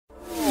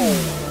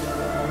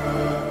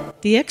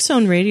The X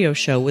Zone Radio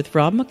Show with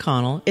Rob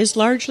McConnell is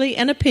largely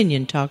an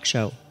opinion talk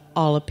show.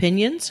 All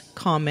opinions,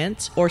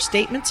 comments, or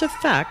statements of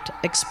fact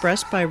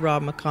expressed by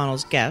Rob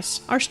McConnell's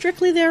guests are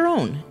strictly their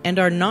own and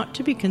are not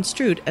to be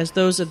construed as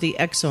those of the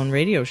X Zone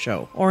Radio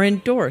Show or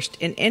endorsed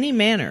in any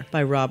manner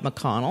by Rob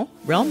McConnell,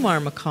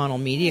 Relmar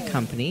McConnell Media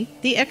Company,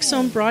 the X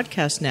Zone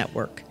Broadcast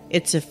Network,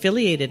 its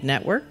affiliated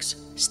networks,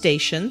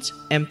 stations,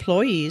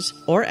 employees,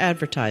 or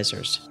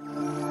advertisers.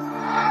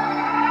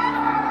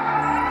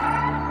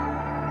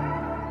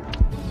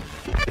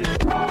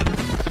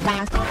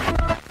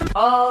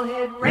 All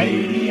Hit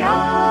Radio.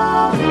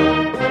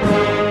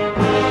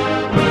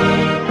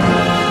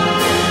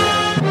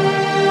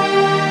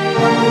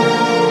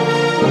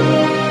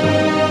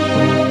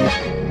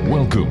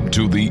 Welcome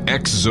to the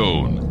X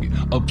Zone,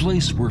 a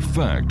place where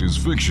fact is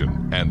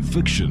fiction and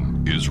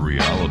fiction is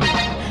reality.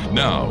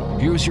 Now,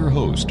 here's your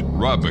host,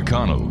 Rob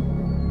McConnell.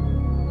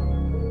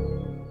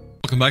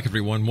 Welcome back,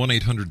 everyone.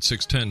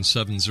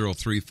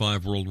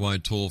 1-800-610-7035,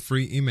 worldwide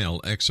toll-free.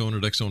 Email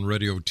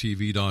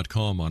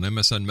xzone@xzoneradiotv.com, on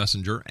MSN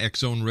Messenger,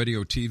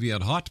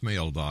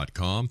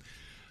 xzoneradiotv@hotmail.com,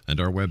 and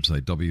our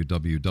website,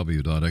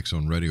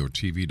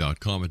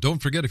 www.xzoneradiotv.com. And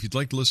don't forget, if you'd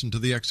like to listen to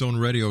the X Zone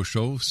Radio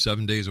Show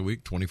 7 days a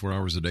week, 24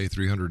 hours a day,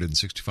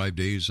 365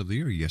 days of the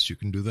year, yes, you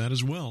can do that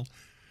as well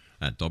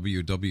at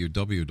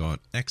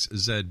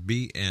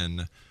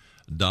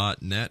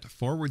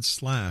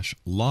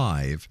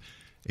www.xzbn.net/live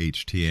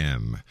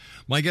HTM.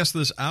 My guest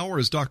this hour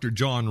is Dr.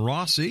 John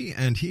Rossi,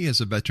 and he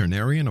is a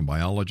veterinarian, a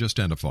biologist,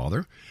 and a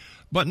father,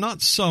 but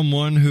not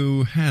someone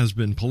who has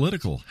been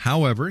political.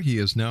 However, he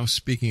is now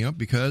speaking up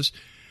because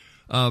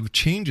of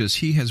changes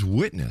he has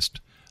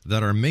witnessed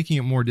that are making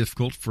it more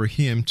difficult for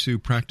him to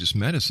practice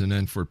medicine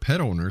and for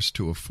pet owners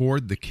to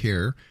afford the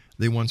care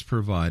they once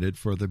provided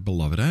for their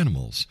beloved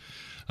animals.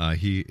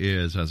 He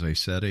is, as I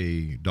said,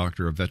 a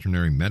doctor of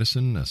veterinary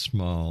medicine, a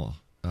small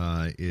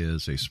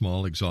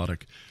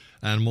exotic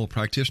animal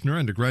practitioner,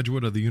 and a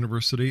graduate of the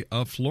University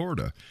of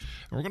Florida. And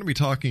we're going to be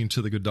talking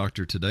to the good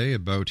doctor today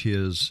about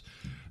his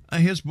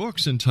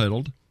books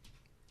entitled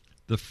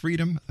The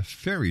Freedom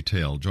Fairy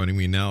Tale. Joining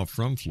me now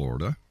from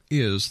Florida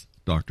is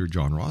Dr.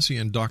 John Rossi.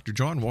 And Dr.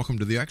 John, welcome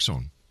to the X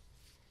Zone.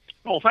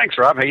 Well, thanks,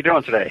 Rob. How you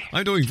doing today?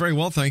 I'm doing very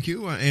well, thank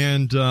you.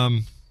 And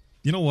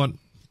you know what?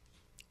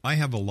 I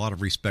have a lot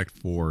of respect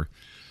for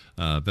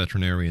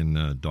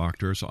veterinarian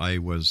doctors. I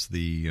was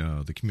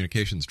the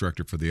communications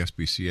director for the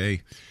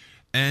SPCA.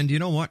 And you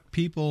know what?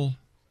 People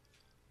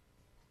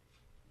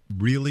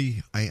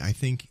really, I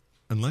think,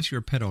 unless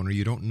you're a pet owner,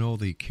 you don't know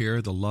the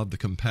care, the love, the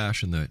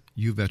compassion that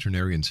you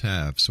veterinarians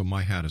have. So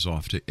my hat is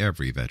off to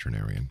every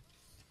veterinarian.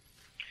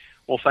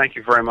 Well, thank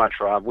you very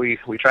much, Rob. We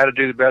try to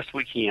do the best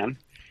we can,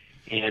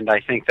 and I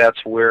think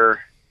that's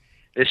where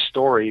this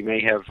story may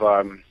have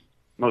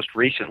most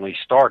recently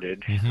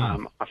started.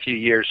 A few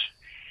years.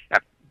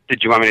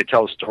 Did you want me to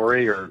tell the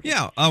story? Or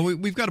yeah,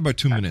 we've got about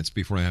 2 minutes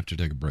before I have to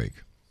take a break.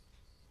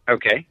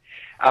 Okay.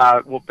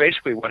 Well,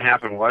 basically what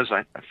happened was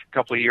a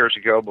couple of years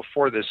ago,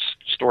 before this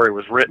story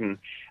was written,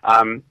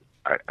 a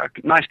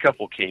nice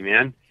couple came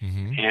in,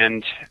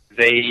 and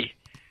they,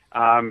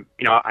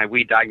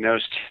 we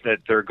diagnosed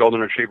that their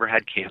golden retriever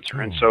had cancer.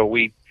 And so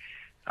we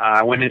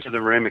went into the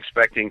room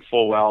expecting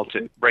full well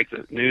to break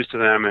the news to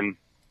them and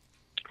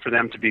for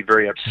them to be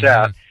very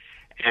upset.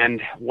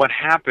 And what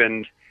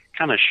happened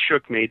kind of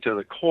shook me to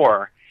the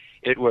core.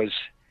 It was,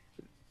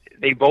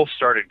 they both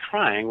started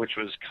crying, which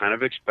was kind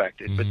of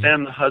expected. But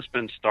then the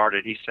husband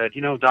started. He said,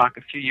 you know, Doc,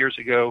 a few years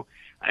ago,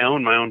 I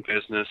owned my own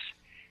business.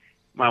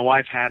 My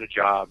wife had a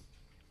job.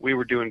 We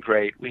were doing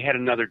great. We had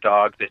another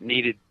dog that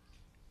needed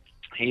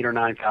 $8,000 or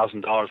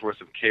 $9,000 worth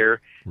of care,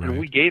 and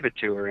we gave it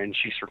to her, and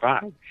she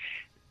survived.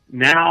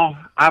 Now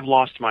I've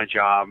lost my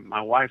job.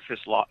 My wife has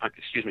lost,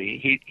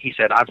 he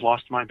said, I've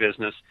lost my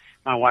business.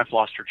 My wife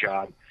lost her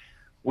job.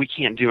 We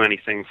can't do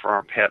anything for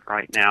our pet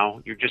right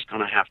now. You're just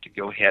going to have to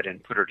go ahead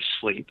and put her to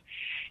sleep.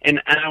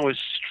 And I was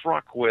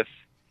struck with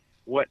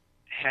what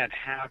had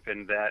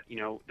happened, that, you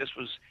know, this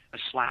was a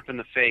slap in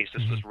the face.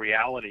 This was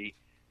reality.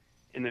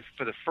 And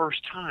for the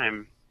first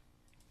time,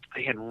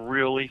 I had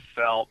really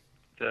felt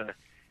the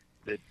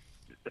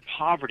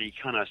poverty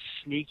kind of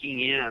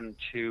sneaking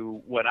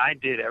into what I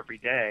did every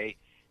day,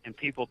 and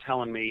people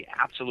telling me,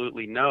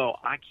 absolutely no,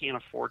 I can't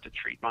afford to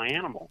treat my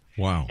animal.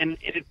 Wow. And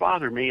it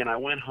bothered me, and I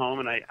went home,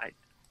 and I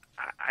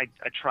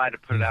tried to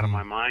put it out of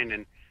my mind,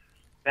 and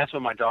that's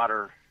when my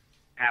daughter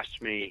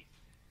asked me,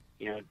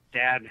 you know,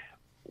 Dad,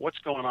 what's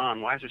going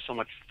on? Why is there so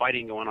much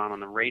fighting going on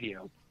the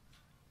radio?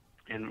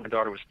 And my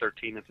daughter was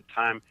 13 at the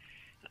time.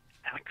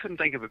 And I couldn't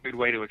think of a good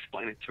way to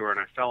explain it to her, and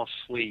I fell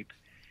asleep,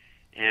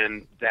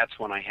 and that's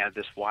when I had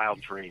this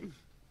wild dream.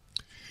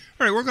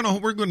 All right, we're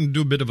going to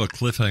do a bit of a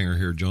cliffhanger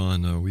here,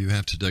 John. We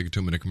have to take a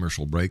 2-minute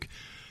commercial break.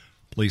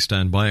 Please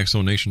stand by. X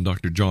Zone Nation,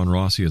 Dr. John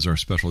Rossi is our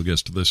special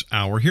guest this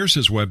hour. Here's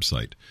his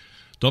website,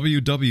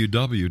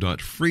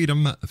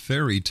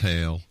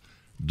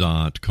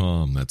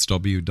 www.freedomfairytale.com. That's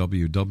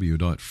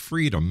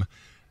www.freedomfairytale.com.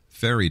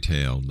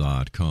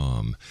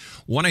 fairytale.com.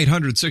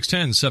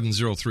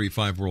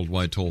 1-800-610-7035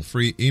 worldwide toll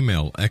free.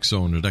 Email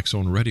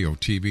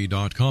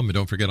xzone@xzoneradiotv.com. And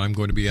don't forget, I'm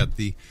going to be at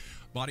the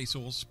Body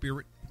Soul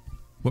Spirit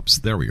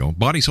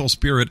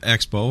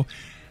Expo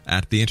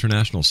at the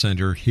International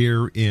Centre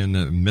here in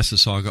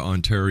Mississauga,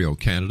 Ontario,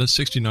 Canada,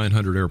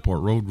 6900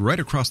 Airport Road, right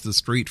across the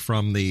street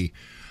from the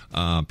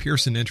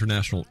Pearson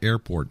International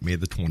Airport, May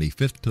the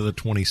 25th to the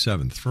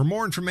 27th. For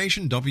more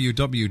information,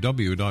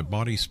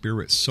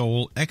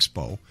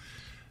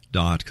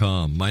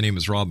 www.bodyspiritsoulexpo.com. My name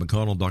is Rob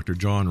McConnell. Dr.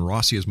 John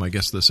Rossi is my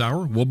guest this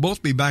hour. We'll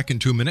both be back in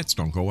 2 minutes.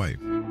 Don't go away.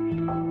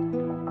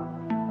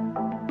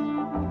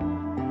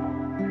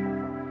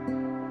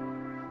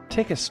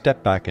 Take a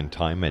step back in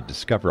time and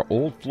discover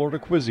old Florida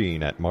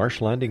cuisine at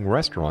Marsh Landing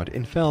Restaurant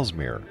in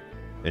Fellsmere.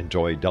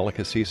 Enjoy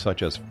delicacies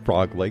such as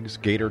frog legs,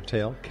 gator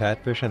tail,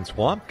 catfish, and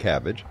swamp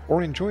cabbage,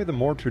 or enjoy the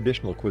more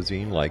traditional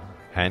cuisine like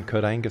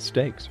hand-cut Angus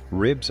steaks,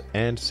 ribs,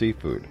 and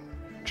seafood.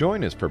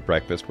 Join us for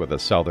breakfast with a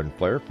southern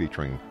flair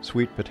featuring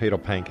sweet potato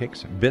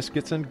pancakes,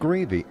 biscuits and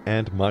gravy,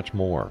 and much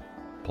more.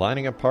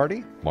 Planning a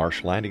party?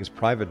 Marsh Landing's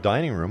private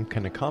dining room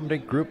can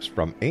accommodate groups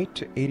from 8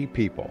 to 80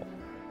 people.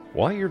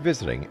 While you're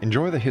visiting,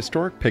 enjoy the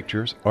historic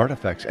pictures,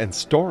 artifacts, and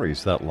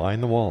stories that line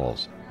the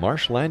walls.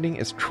 Marsh Landing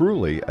is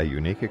truly a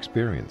unique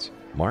experience.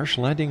 Marsh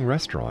Landing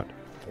Restaurant,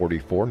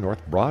 44 North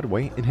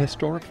Broadway in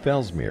historic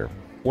Fellsmere,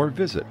 or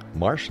visit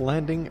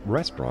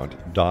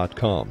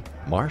marshlandingrestaurant.com.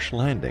 Marsh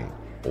Landing,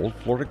 old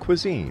Florida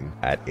cuisine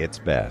at its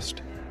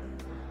best.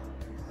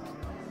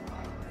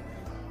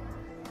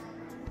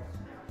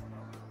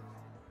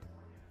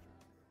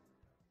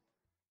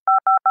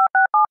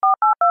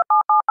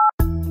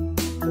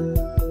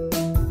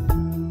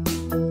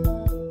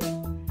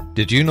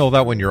 Did you know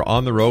that when you're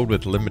on the road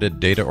with limited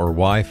data or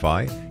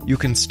Wi-Fi, you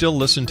can still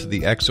listen to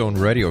the X-Zone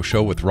radio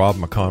show with Rob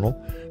McConnell,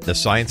 The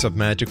Science of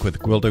Magic with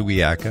Gwilda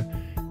Wiyaka,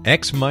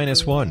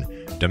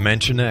 X-1,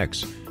 Dimension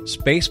X,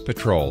 Space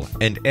Patrol,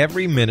 and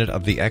every minute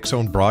of the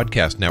X-Zone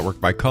broadcast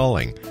network by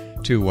calling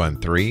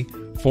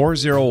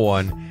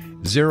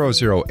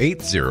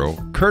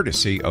 213-401-0080,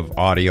 courtesy of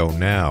Audio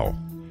Now.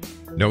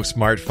 No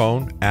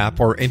smartphone, app,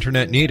 or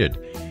internet needed.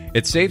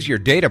 It saves your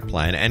data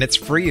plan, and it's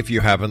free if you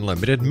have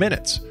unlimited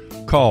minutes.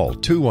 Call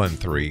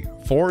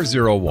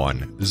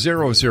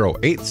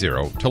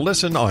 213-401-0080 to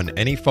listen on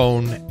any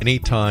phone,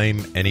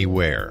 anytime,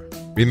 anywhere.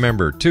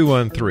 Remember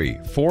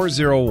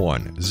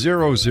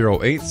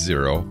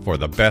 213-401-0080 for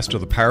the best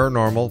of the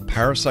paranormal,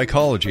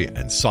 parapsychology,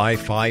 and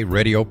sci-fi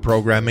radio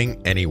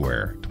programming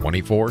anywhere,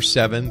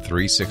 24/7,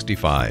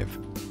 365.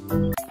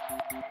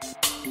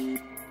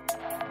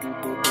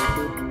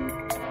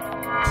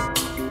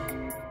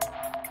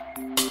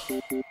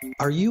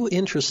 Are you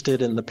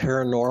interested in the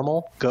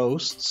paranormal,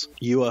 ghosts,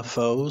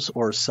 UFOs,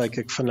 or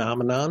psychic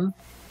phenomenon?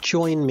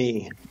 Join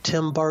me,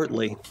 Tim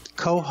Bartley,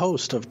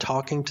 co-host of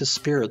Talking to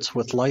Spirits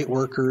with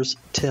Lightworkers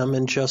Tim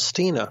and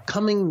Justina,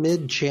 coming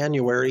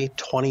mid-January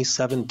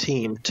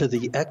 2017 to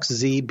the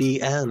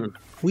XZBN.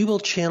 We will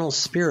channel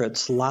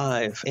spirits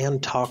live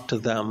and talk to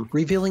them,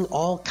 revealing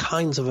all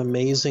kinds of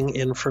amazing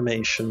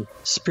information.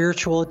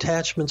 Spiritual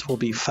attachments will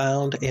be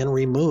found and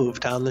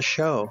removed on the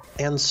show,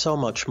 and so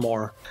much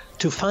more.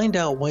 To find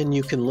out when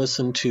you can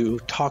listen to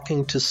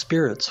Talking to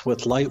Spirits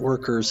with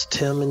Lightworkers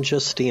Tim and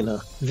Justina,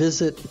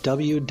 visit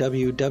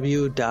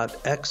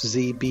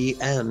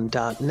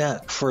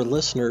www.xzbn.net for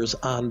listeners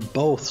on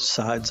both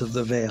sides of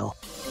the veil.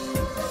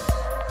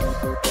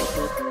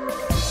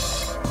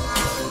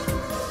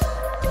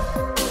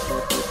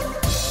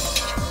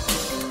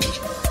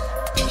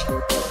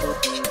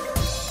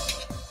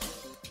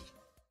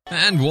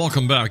 And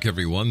welcome back,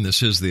 everyone.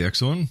 This is the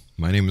X-Zone.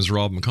 My name is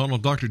Rob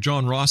McConnell. Dr.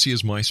 John Rossi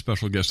is my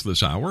special guest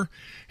this hour.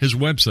 His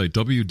website,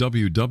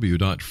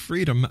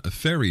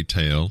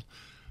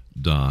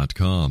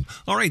 www.freedomfairytale.com.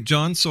 All right,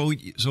 John, so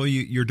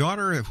your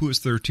daughter, who is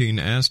 13,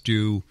 asked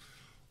you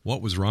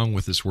what was wrong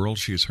with this world.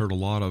 She's heard a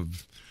lot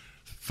of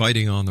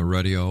fighting on the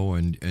radio,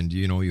 and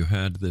you know, you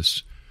had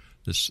this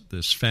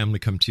family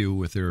come to you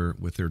with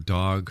their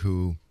dog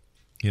who,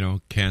 you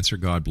know, cancer,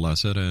 God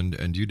bless it,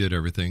 and you did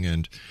everything,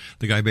 and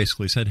the guy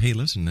basically said, hey,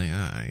 listen,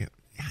 I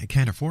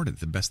can't afford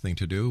it. The best thing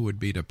to do would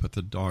be to put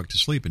the dog to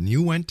sleep. And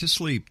you went to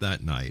sleep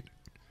that night.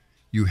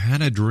 You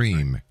had a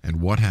dream,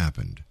 and what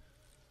happened?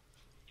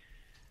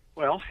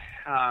 Well,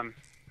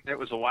 it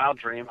was a wild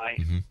dream. I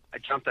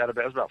jumped out of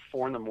bed. It was about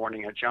 4 in the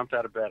morning. I jumped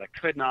out of bed. I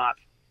could not,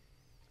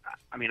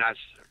 I was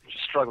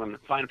just struggling to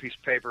find a piece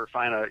of paper,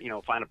 find a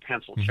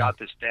pencil, jot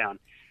this down.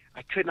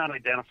 I could not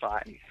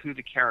identify who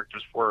the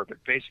characters were, but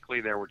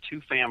basically there were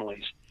two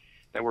families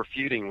that were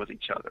feuding with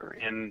each other,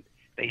 and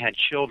they had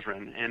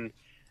children, and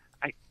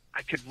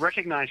I could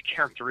recognize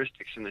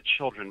characteristics in the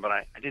children, but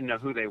I didn't know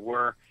who they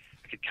were.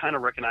 I could kind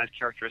of recognize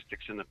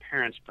characteristics in the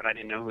parents, but I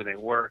didn't know who they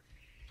were.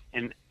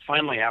 And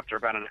finally, after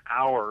about an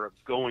hour of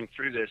going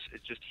through this,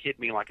 it just hit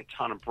me like a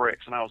ton of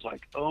bricks, and I was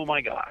like, oh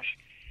my gosh,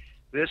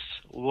 this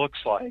looks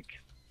like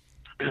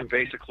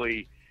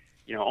basically,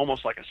 you know,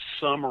 almost like a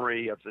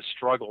summary of the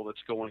struggle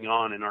that's going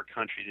on in our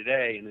country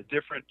today. And the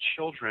different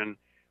children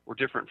were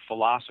different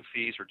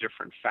philosophies or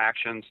different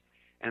factions.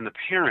 and the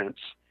parents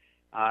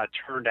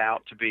turned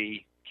out to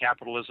be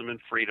capitalism and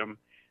freedom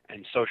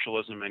and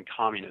socialism and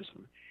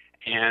communism.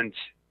 And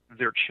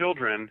their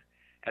children,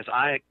 as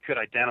I could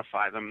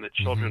identify them, the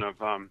children of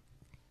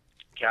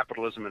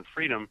capitalism and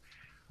freedom,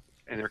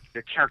 and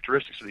the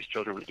characteristics of these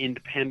children were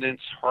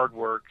independence, hard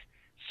work,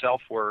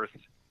 self-worth,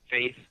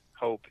 faith,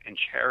 hope, and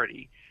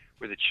charity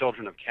were the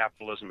children of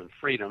capitalism and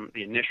freedom,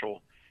 the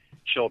initial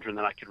children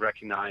that I could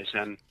recognize.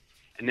 And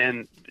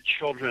then the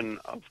children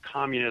of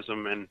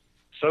communism and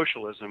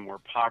socialism were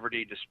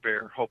poverty,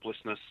 despair,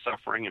 hopelessness,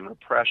 suffering, and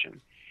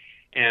repression.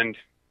 And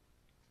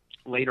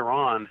later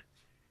on,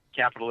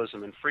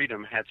 capitalism and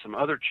freedom had some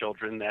other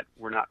children that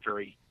were not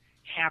very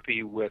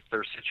happy with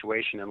their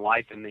situation in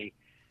life, and they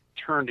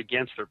turned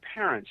against their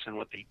parents. And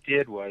what they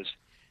did was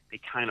they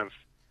kind of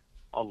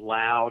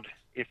allowed,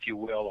 if you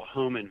will, a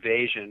home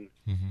invasion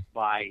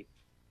by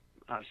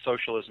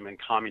socialism and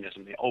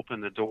communism. They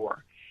opened the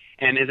door.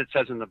 And as it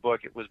says in the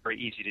book, it was very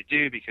easy to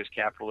do because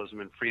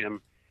capitalism and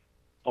freedom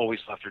always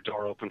left their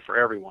door open for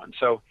everyone.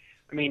 So,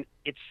 I mean,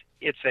 it's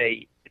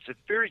a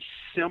very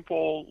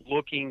simple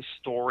looking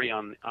story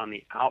on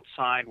the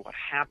outside. What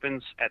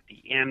happens at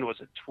the end was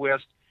a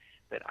twist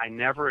that I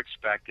never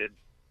expected,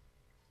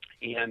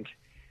 and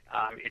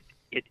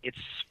it's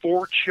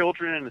for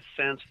children in the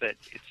sense that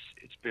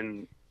it's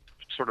been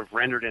sort of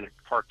rendered in a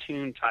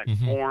cartoon type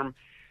form,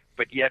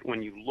 but yet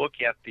when you look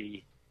at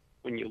the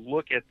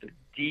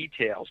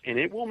details, and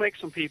it will make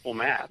some people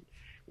mad,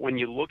 when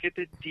you look at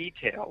the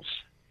details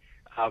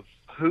of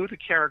who the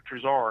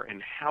characters are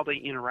and how they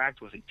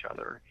interact with each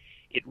other,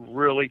 it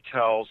really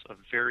tells a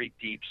very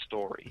deep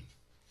story.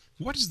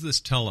 What does this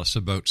tell us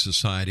about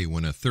society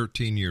when a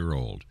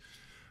 13-year-old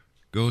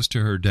goes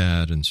to her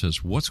dad and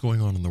says, "What's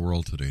going on in the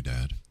world today,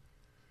 Dad?"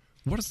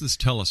 What does this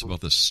tell us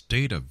about the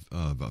state of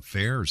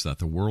affairs that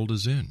the world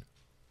is in?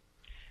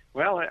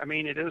 Well, I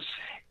mean, it is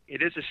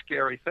a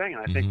scary thing,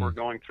 and I think we're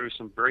going through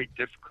some very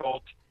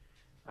difficult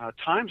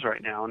times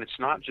right now, and it's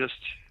not just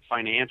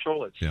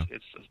financial, it's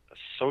a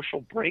social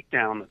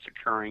breakdown that's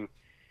occurring,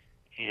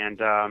 and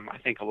I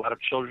think a lot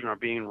of children are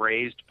being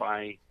raised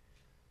by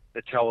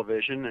the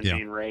television and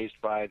being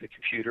raised by the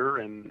computer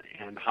and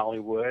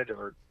Hollywood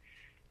or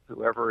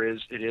whoever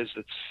it is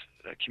that's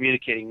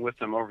communicating with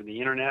them over the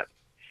internet,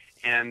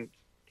 and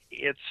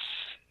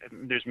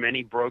there's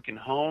many broken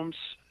homes,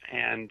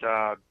 and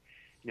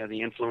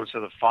the influence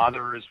of the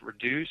father is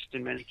reduced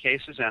in many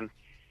cases, and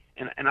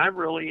I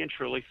really and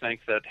truly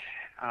think that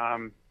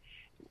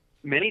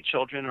many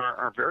children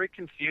are very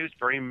confused,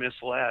 very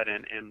misled,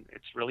 and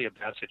it's really a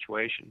bad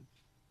situation.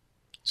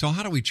 So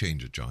how do we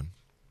change it, John?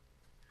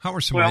 How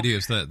are some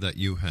ideas that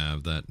you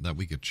have that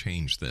we could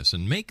change this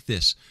and make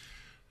this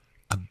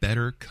a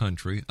better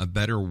country, a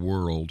better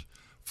world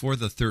for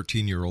the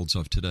 13-year-olds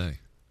of today?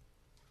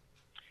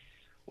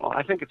 Well,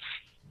 I think it's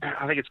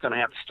going to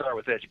have to start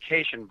with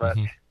education, but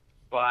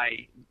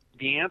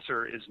the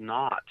answer is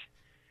not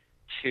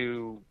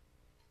to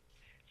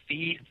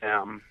feed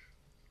them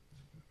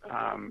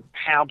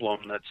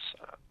pablum that's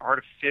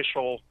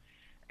artificial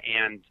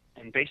and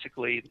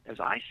basically, as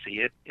I see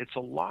it, it's a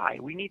lie.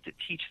 We need to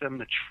teach them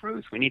the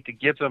truth. We need to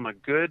give them a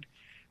good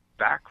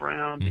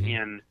background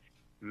in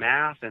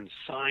math and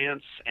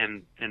science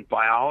and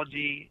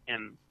biology,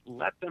 and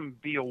let them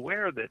be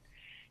aware that,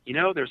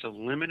 there's a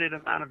limited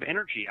amount of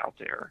energy out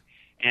there,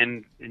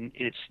 and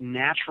it's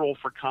natural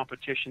for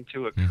competition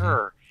to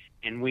occur.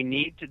 And we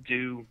need to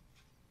do,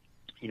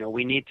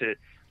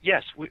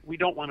 yes, we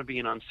don't want to be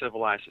an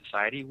uncivilized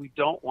society. We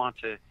don't want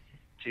to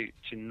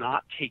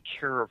not take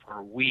care of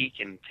our weak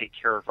and take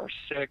care of our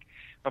sick.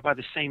 But by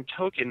the same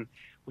token,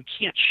 we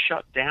can't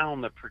shut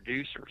down the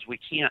producers. We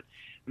can't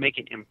make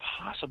it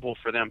impossible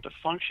for them to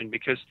function,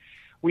 because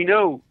we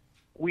know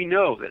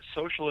that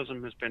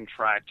socialism has been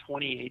tried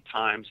 28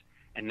 times,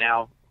 and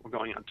now we're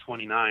going on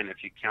 29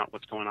 if you count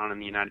what's going on in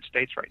the United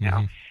States right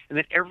now. And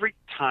that every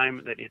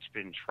time that it's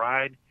been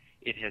tried,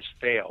 it has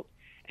failed.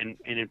 And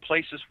in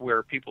places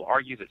where people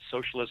argue that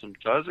socialism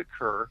does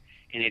occur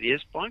and it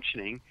is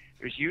functioning,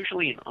 there's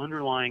usually an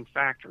underlying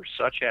factor,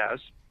 such as,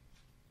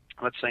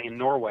 let's say in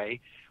Norway,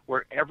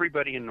 where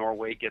everybody in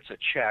Norway gets a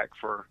check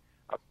for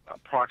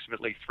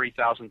approximately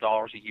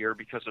 $3,000 a year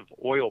because of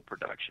oil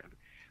production,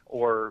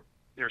 or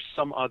there's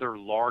some other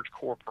large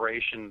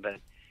corporation that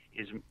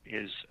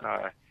is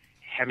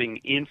having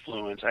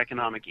influence,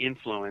 economic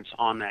influence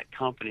on that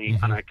company,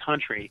 on that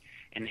country,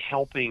 and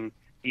helping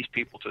these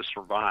people to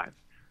survive.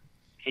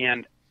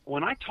 And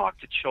when I talk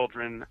to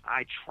children,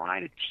 I try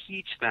to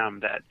teach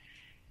them that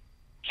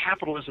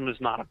capitalism is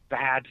not a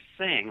bad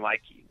thing,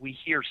 like we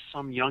hear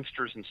some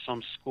youngsters in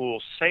some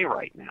schools say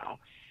right now.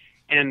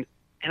 And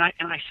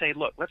I say,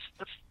 look, let's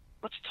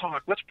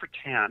talk, let's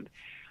pretend.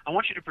 I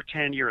want you to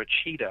pretend you're a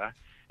cheetah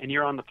and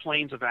you're on the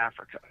plains of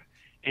Africa,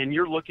 and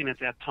you're looking at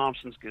that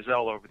Thompson's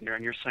gazelle over there,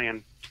 and you're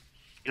saying,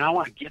 I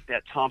want to get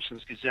that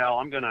Thompson's gazelle.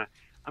 I'm gonna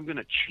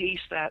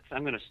chase that.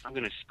 I'm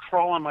gonna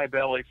crawl on my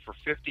belly for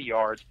 50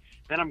 yards.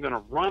 Then I'm going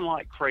to run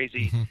like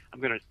crazy.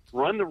 I'm going to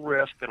run the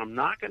risk that I'm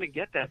not going to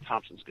get that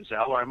Thompson's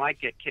gazelle, or I might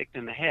get kicked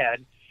in the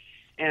head.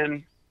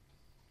 And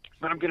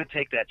but I'm going to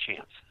take that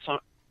chance. So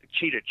the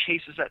cheetah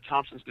chases that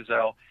Thompson's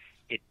gazelle.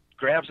 It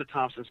grabs the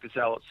Thompson's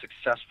gazelle. It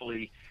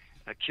successfully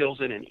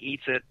kills it and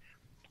eats it.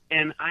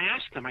 And I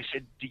asked them, I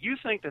said, do you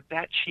think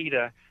that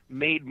cheetah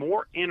made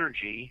more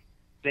energy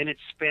than it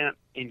spent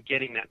in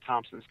getting that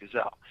Thompson's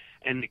gazelle?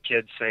 And the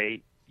kids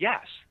say,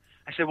 yes.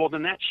 I said, well,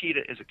 then that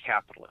cheetah is a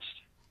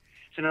capitalist.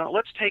 So now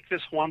let's take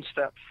this one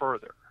step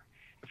further.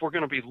 If we're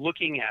going to be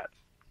looking at,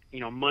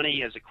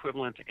 money as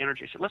equivalent to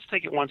energy, I said, let's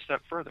take it one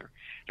step further.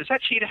 Does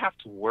that cheetah have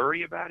to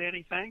worry about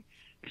anything?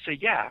 They say,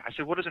 yeah. I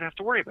said, what does it have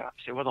to worry about?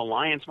 They say, well, the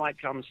lions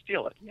might come and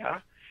steal it. Yeah.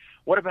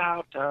 What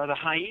about the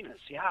hyenas?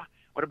 Yeah.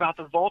 What about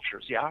the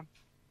vultures? Yeah.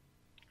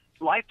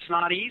 Life's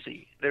not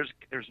easy. There's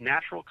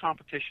natural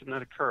competition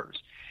that occurs.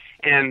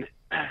 And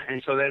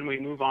so then we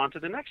move on to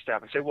the next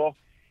step. I say, well,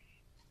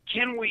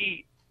 can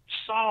we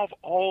solve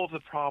all of the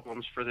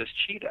problems for this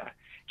cheetah?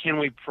 Can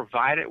we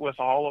provide it with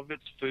all of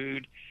its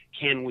food?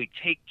 Can we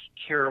take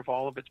care of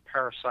all of its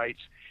parasites?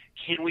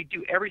 Can we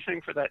do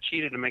everything for that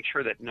cheetah to make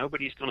sure that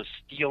nobody's going to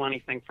steal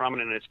anything from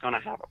it and it's going to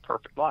have a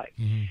perfect life?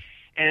 Mm-hmm.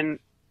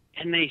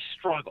 And they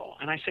struggle.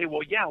 And I say,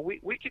 well, yeah,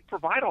 we could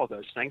provide all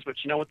those things, but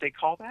you know what they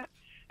call that?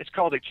 It's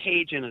called a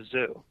cage in a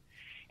zoo.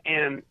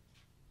 And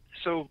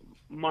so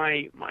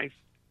my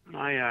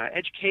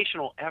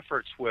educational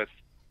efforts with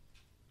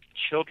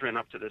children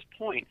up to this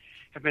point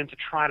have been to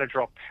try to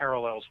draw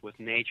parallels with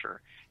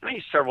nature. And I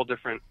use several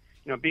different,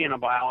 being a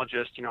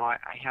biologist, I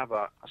have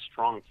a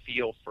strong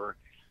feel for,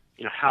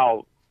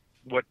 how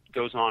what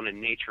goes on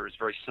in nature is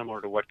very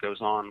similar to what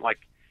goes on, like,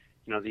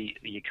 the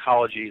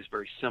ecology is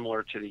very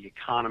similar to the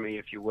economy,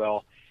 if you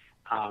will,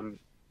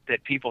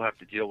 that people have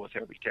to deal with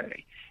every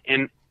day.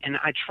 And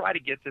I try to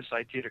get this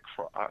idea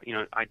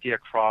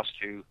across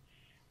to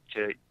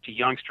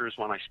youngsters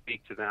when I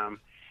speak to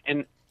them.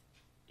 And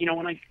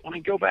when I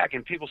go back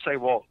and people say,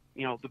 well,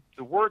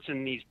 the words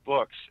in this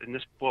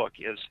book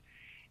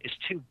is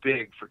too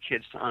big for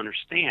kids to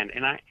understand.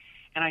 And I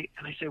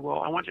say, well,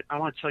 I want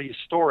to tell you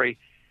a story.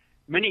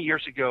 Many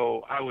years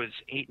ago, I was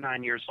 8,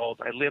 9 years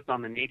old. I lived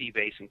on the Navy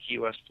base in Key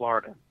West,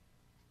 Florida,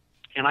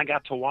 and I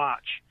got to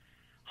watch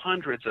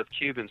hundreds of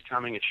Cubans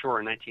coming ashore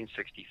in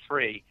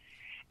 1963.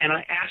 And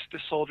I asked the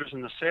soldiers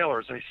and the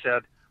sailors, I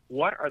said,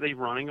 what are they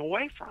running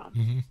away from?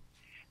 Mm-hmm.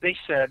 They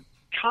said,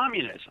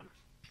 communism.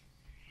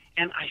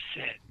 And I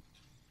said,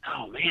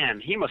 oh, man,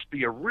 he must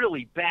be a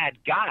really bad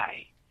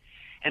guy.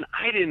 And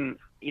I didn't,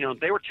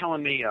 they were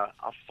telling me a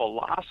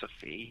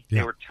philosophy. Yeah.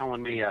 They were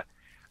telling me a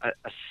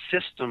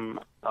system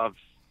of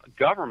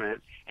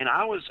government, and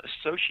I was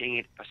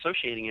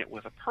associating it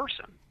with a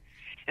person.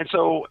 And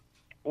so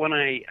when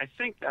I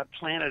think that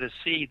planted a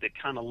seed that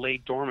kind of lay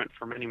dormant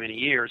for many, many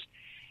years,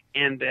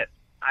 and that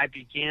I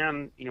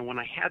began, when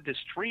I had this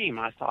dream,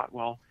 I thought,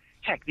 well,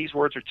 heck, these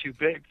words are too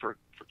big for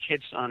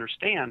kids to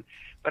understand.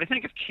 But I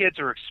think if kids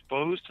are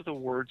exposed to the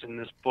words in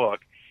this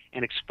book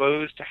and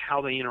exposed to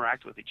how they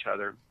interact with each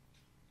other,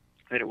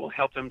 that it will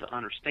help them to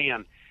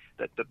understand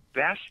that the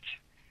best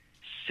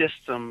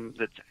system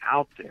that's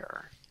out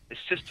there, the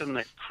system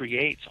that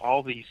creates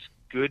all these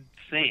good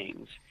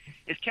things,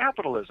 is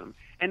capitalism.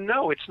 And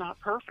no, it's not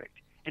perfect.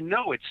 And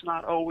no, it's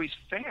not always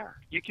fair.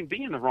 You can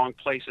be in the wrong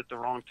place at the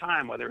wrong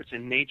time, whether it's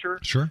in nature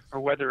sure. or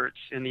whether it's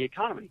in the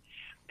economy.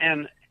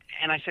 And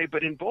I say,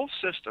 but in both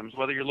systems,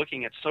 whether you're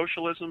looking at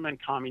socialism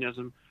and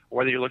communism, or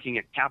whether you're looking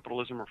at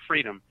capitalism or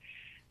freedom,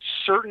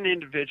 certain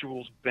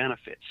individuals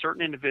benefit,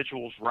 certain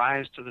individuals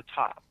rise to the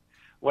top,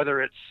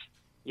 whether it's,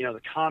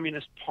 the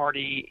Communist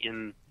Party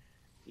in,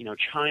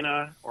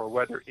 China, or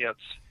whether it's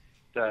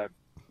the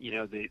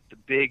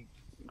big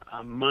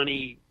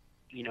money,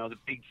 the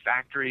big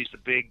factories, the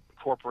big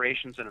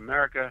corporations in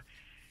America.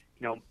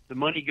 The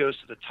money goes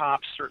to the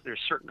top. There's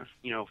certain,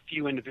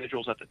 few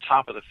individuals at the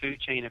top of the food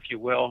chain, if you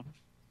will.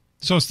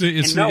 So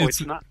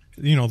it's not.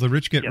 The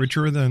rich get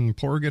richer than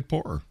poor get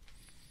poorer.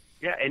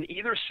 Yeah, in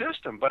either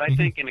system. But I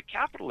think in a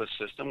capitalist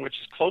system, which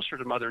is closer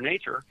to Mother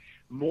Nature,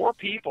 more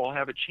people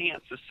have a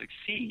chance to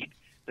succeed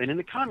than in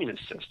the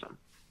communist system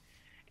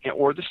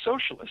or the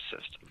socialist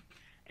system.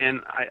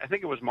 And I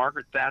think it was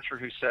Margaret Thatcher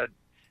who said,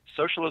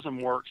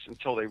 socialism works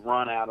until they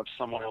run out of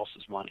someone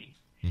else's money.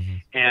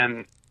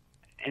 Mm-hmm.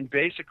 And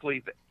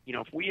basically,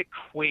 if we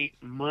equate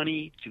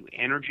money to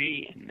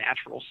energy and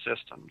natural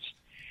systems,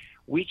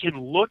 we can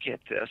look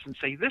at this and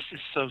say, this is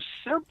so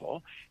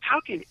simple.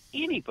 How can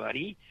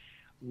anybody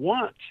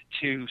want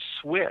to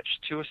switch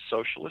to a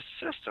socialist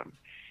system?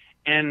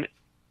 And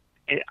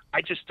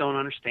I just don't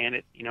understand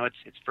it.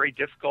 It's very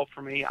difficult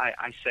for me.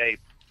 I say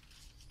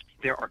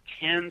there are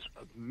tens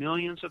of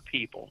millions of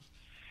people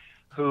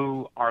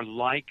who are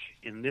like,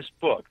 in this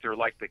book, they're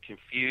like the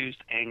confused,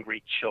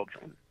 angry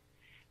children.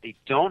 They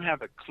don't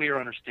have a clear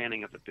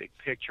understanding of the big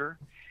picture.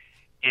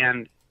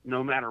 And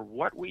no matter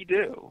what we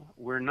do,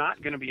 we're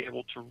not going to be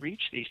able to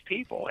reach these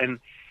people. And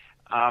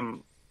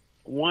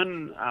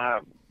one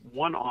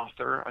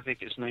author, I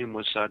think his name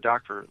was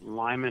Dr.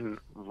 Lyman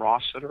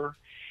Rossiter,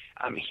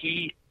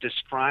 he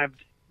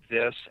described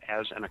this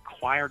as an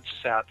acquired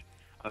set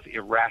of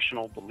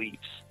irrational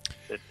beliefs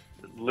that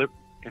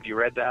Have you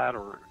read that,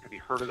 or have you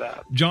heard of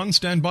that? John,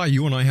 stand by.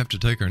 You and I have to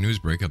take our news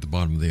break at the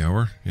bottom of the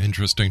hour.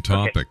 Interesting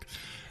topic. Okay.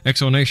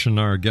 Exonation,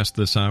 our guest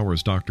this hour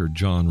is Dr.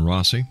 John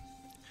Rossi,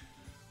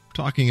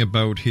 talking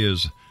about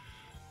his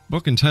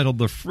book entitled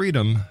The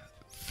Freedom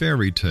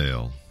Fairy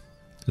Tale.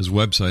 His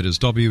website is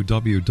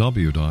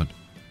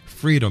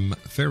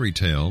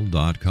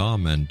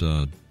www.freedomfairytale.com,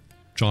 and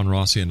John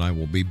Rossi and I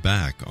will be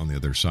back on the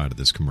other side of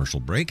this commercial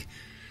break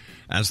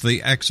as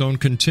the X Zone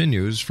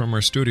continues from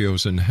our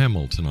studios in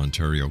Hamilton,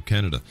 Ontario,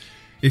 Canada.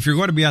 If you're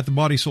going to be at the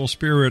Body, Soul,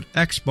 Spirit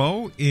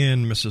Expo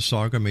in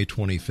Mississauga, May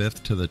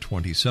 25th to the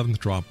 27th,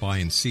 drop by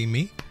and see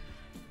me.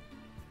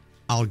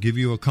 I'll give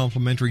you a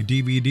complimentary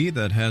DVD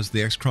that has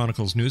the X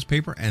Chronicles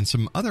newspaper and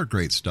some other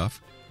great stuff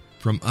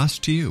from us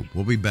to you.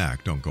 We'll be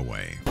back. Don't go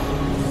away.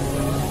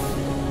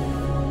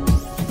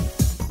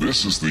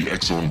 This is the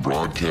X Zone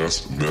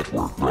Broadcast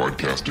Network,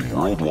 broadcasting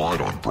worldwide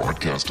on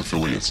broadcast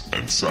affiliates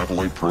and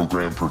satellite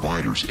program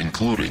providers,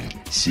 including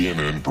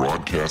CNN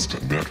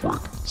Broadcast Network,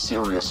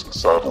 Sirius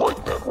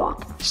Satellite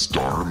Network,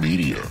 Star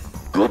Media,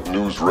 Good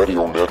News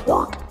Radio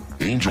Network,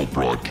 Angel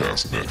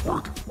Broadcast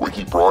Network,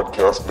 Wiki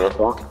Broadcast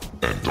Network,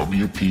 and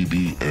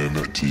WPBN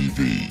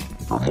TV.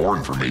 For more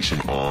information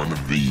on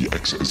the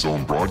X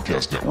Zone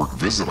Broadcast Network,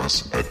 visit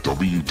us at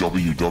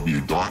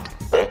www.xzbn.net.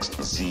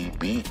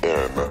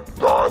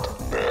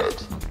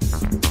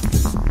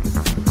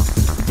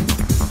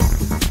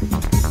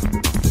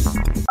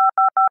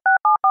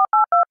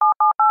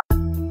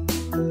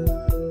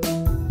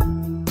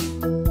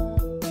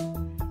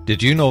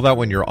 Did you know that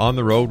when you're on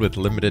the road with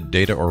limited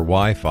data or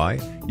Wi-Fi,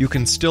 you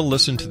can still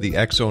listen to the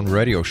X Zone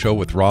Radio Show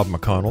with Rob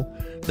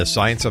McConnell, The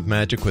Science of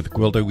Magic with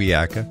Gwilda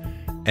Wiyaka,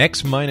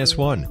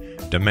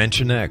 X-1,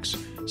 Dimension X,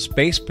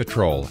 Space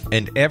Patrol,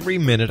 and every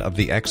minute of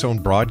the X Zone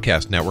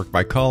Broadcast Network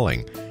by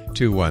calling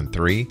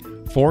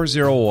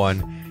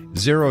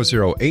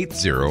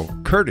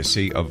 213-401-0080,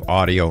 courtesy of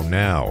Audio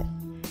Now.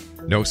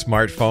 No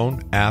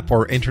smartphone, app,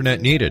 or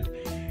internet needed.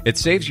 It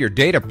saves your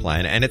data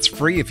plan, and it's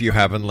free if you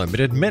have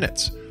unlimited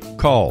minutes.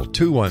 Call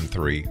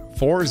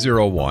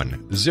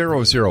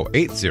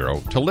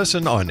 213-401-0080 to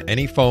listen on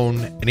any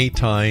phone,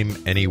 anytime,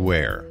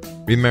 anywhere.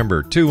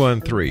 Remember,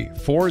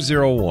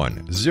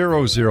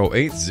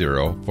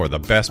 213-401-0080 for the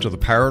best of the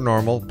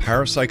paranormal,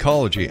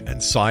 parapsychology, and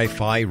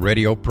sci-fi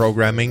radio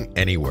programming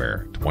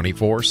anywhere,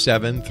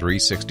 24/7,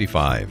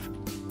 365.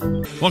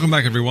 Welcome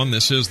back, everyone.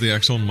 This is the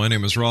X Zone. My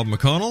name is Rob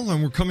McConnell,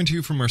 and we're coming to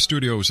you from our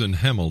studios in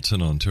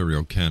Hamilton,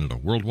 Ontario, Canada.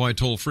 Worldwide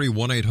toll-free,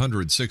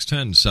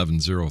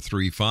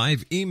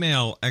 1-800-610-7035.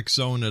 Email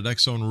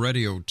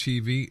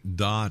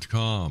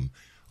xzone@xzoneradiotv.com.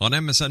 On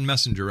MSN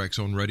Messenger,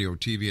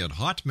 xzoneradiotv at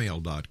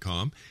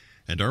hotmail.com.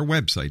 And our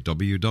website,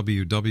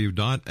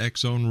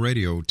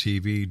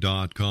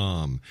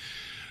 www.xzoneradiotv.com.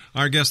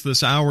 Our guest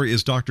this hour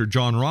is Dr.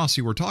 John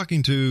Rossi. We're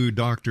talking to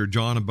Dr.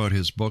 John about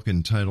his book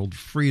entitled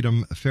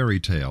Freedom Fairy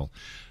Tale.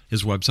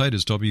 His website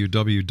is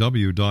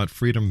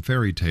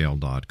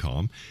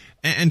www.freedomfairytale.com.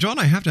 And John,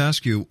 I have to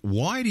ask you,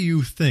 why do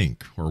you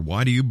think, or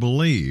why do you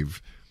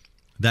believe,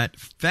 that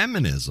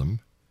feminism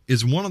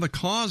is one of the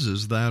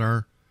causes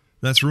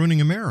that's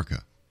ruining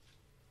America?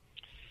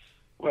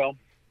 Well,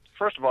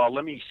 first of all,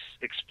 let me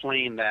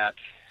explain that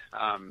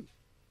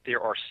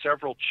there are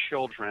several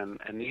children,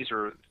 and these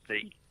are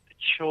the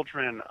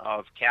children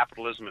of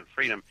capitalism and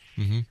freedom.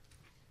 Mm-hmm.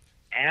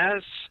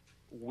 As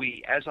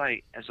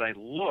I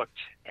looked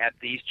at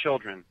these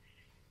children,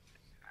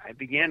 I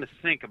began to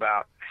think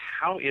about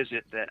how is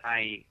it that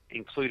I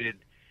included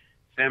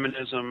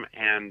feminism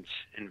and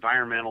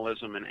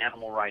environmentalism and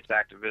animal rights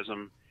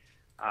activism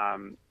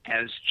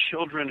as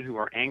children who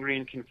are angry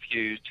and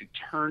confused, who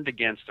turned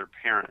against their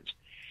parents.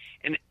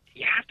 And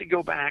you have to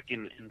go back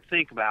and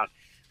think about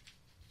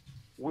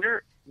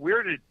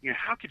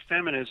how could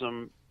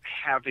feminism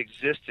have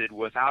existed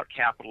without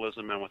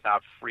capitalism and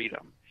without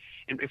freedom?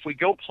 And if we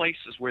go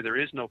places where there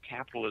is no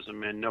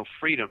capitalism and no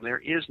freedom, there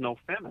is no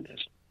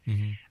feminism.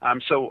 Mm-hmm.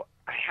 So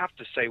I have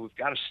to say we've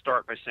got to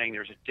start by saying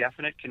there's a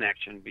definite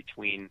connection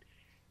between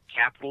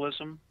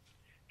capitalism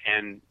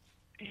and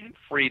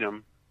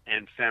freedom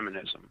and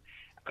feminism.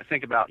 I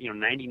think about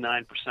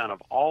 99% of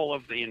all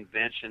of the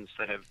inventions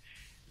that have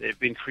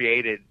been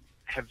created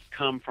have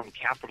come from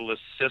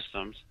capitalist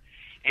systems,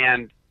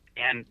 and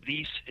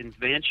these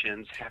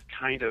inventions have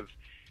kind of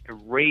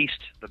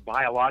erased the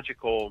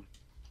biological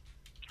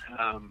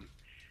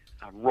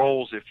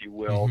roles, if you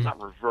will, Mm-hmm.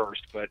 not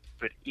reversed, but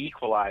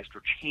equalized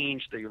or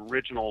changed the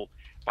original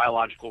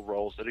biological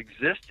roles that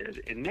existed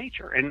in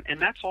nature. And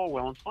that's all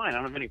well and fine. I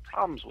don't have any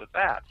problems with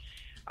that.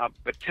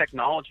 But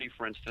technology,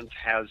 for instance,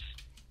 has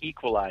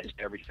equalized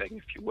everything,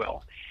 if you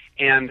will.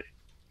 And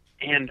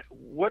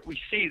what we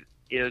see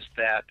is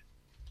that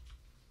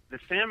the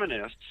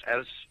feminists,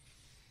 as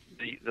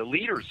the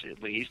leaders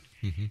at least,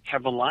 Mm-hmm.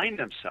 have aligned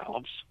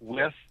themselves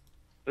with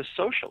the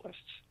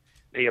socialists.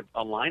 They have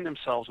aligned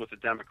themselves with the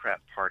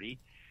Democrat Party,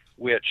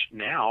 which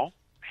now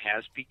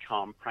has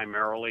become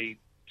primarily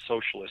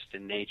socialist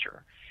in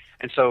nature.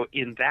 And so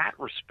in that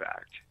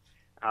respect,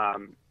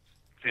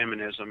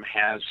 feminism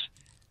has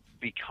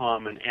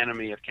become an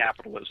enemy of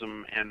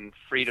capitalism and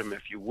freedom,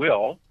 if you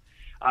will.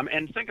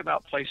 And think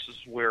about places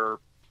where,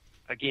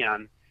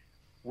 again,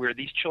 where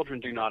these children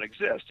do not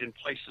exist. In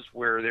places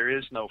where there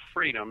is no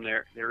freedom,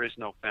 there is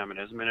no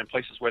feminism. And in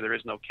places where there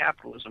is no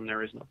capitalism,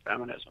 there is no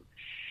feminism.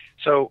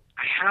 So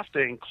I have to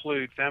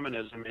include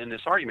feminism in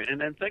this argument. And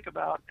then think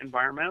about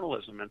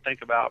environmentalism and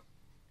think about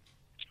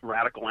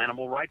radical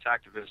animal rights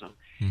activism.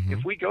 Mm-hmm.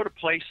 If we go to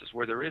places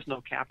where there is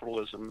no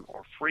capitalism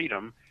or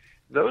freedom,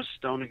 those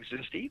don't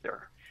exist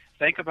either.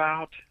 Think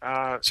about.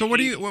 So what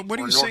are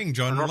you saying,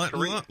 John?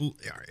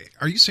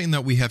 Are you saying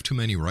that we have too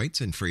many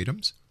rights and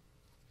freedoms?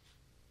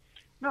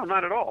 No,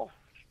 not at all.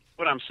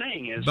 What I'm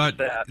saying is but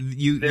that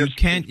you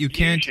can't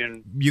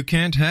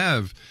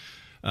have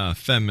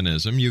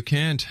feminism. You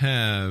can't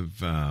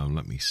have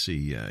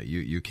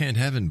you can't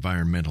have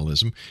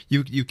environmentalism.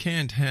 You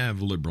can't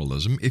have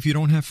liberalism if you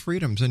don't have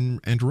freedoms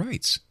and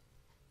rights.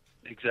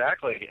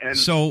 Exactly, and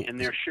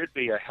there should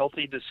be a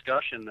healthy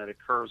discussion that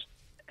occurs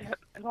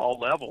at all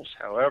levels.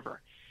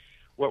 However,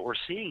 what we're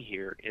seeing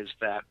here is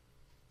that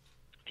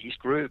these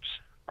groups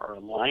are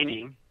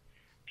aligning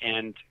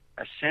and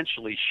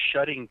essentially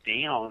shutting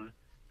down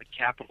the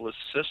capitalist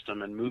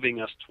system and moving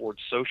us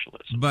towards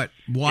socialism. But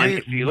why? And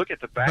if you look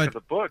at the back of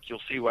the book,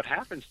 you'll see what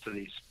happens to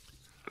these.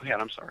 Go ahead.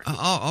 I'm sorry.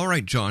 All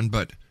right, John.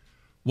 But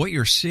what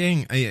you're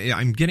saying,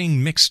 I'm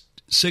getting mixed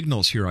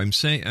signals here. I'm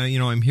saying,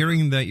 I'm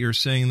hearing that you're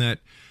saying that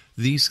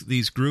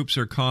these groups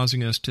are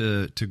causing us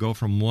to go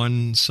from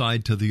one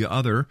side to the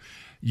other.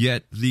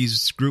 Yet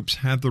these groups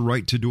have the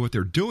right to do what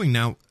they're doing.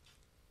 Now,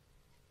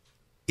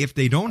 if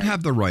they don't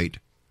have the right,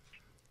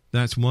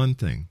 that's one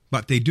thing.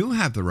 But they do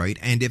have the right,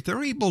 and if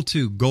they're able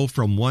to go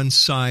from one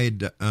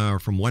side,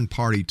 from one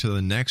party to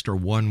the next, or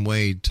one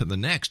way to the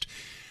next,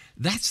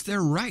 that's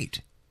their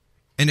right.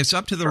 And it's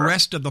up to the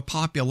rest of the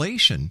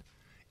population.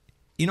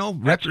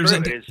 That's true.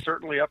 It is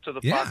certainly up to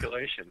the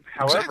population.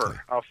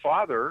 However, a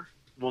father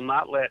will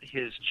not let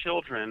his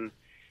children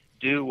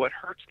do what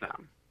hurts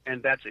them.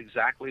 And that's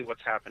exactly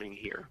what's happening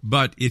here.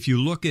 But if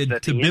you look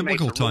at the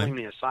biblical time,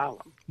 the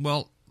asylum.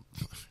 Well,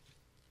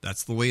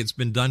 that's the way it's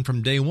been done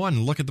from day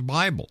one. Look at the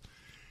Bible.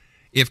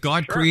 If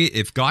God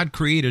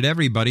created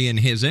everybody in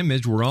His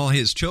image, we're all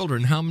His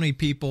children. How many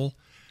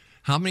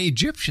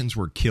Egyptians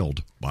were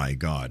killed by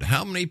God?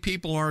 How many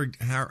people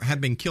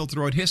have been killed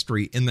throughout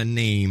history in the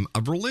name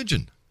of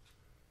religion?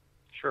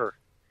 Sure.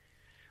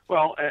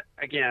 Well,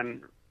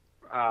 again,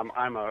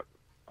 I'm a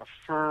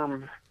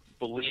firm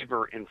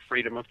believer in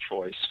freedom of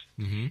choice,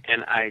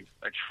 and I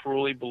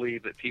truly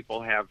believe that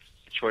people have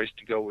the choice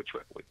to go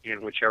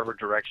in whichever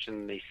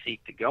direction they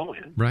seek to go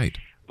in. Right.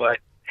 But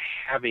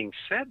having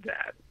said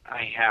that,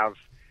 I have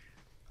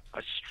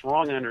a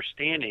strong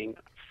understanding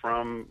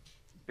from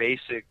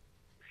basic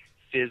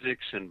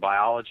physics and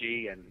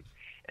biology, and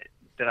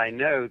that I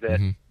know that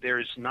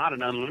there's not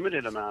an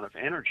unlimited amount of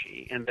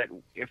energy, and that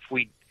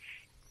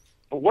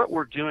what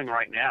we're doing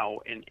right now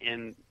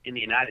in the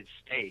United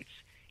States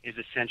is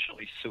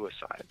essentially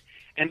suicide.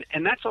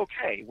 And that's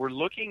okay. We're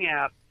looking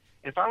at,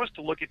 if I was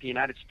to look at the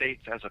United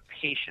States as a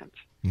patient,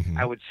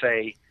 I would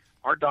say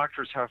our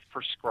doctors have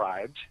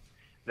prescribed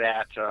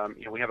that,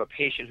 we have a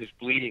patient who's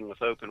bleeding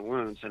with open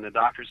wounds, and the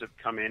doctors have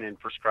come in and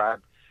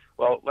prescribed,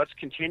 well, let's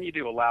continue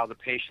to allow the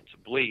patient to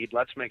bleed.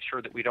 Let's make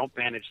sure that we don't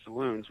bandage the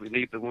wounds. We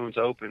leave the wounds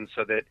open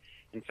so that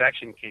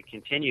infection can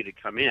continue to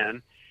come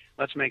in.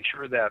 Let's make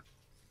sure that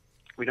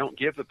we don't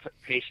give the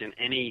patient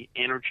any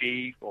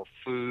energy or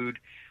food.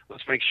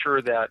 Let's make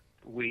sure that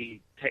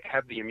we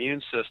have the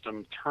immune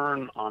system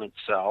turn on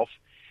itself.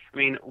 I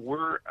mean,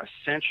 we're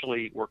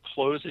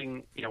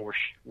closing,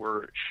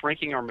 we're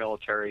shrinking our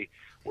military.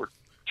 We're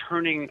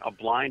turning a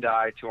blind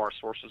eye to our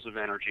sources of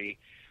energy.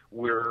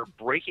 We're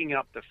breaking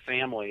up the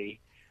family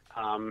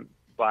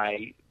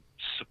by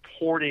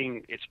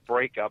supporting its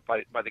breakup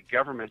by the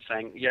government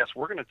saying, yes,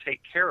 we're going to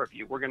take care of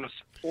you. We're going to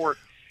support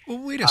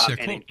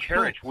and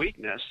encourage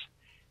weakness.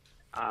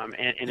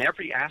 And in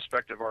every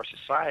aspect of our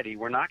society,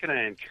 we're not going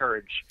to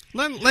encourage.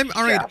 All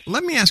right,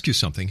 let me ask you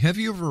something. Have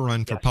you ever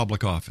run for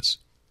public office?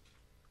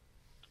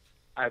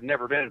 I've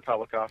never been in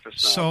public office.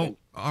 So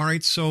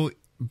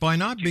by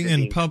not being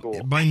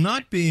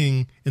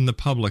in the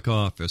public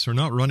office or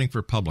not running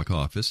for public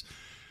office,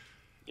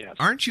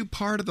 aren't you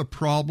part of the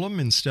problem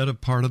instead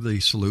of part of the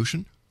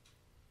solution?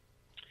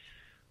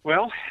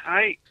 Well,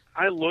 I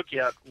look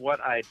at what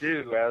I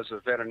do as a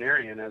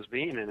veterinarian as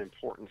being an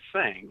important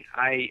thing.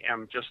 I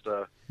am just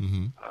a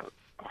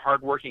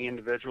hardworking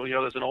individual.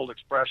 There's an old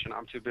expression,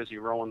 I'm too busy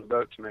rowing the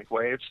boat to make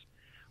waves.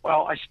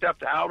 Well, I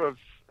stepped out of,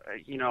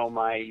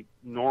 my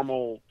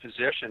normal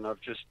position of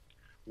just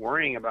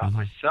worrying about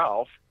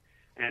myself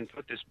and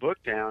put this book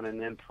down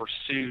and then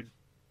pursued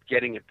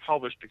getting it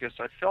published because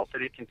I felt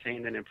that it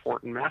contained an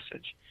important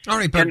message. All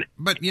right,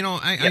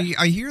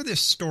 I hear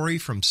this story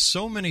from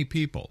so many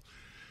people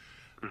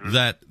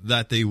that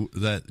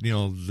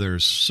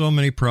there's so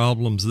many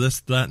problems, this,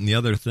 that, and the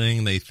other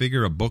thing. They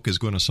figure a book is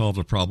going to solve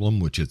the problem,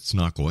 which it's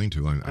not going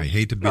to. I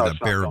hate to be the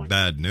bearer of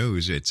bad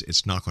news.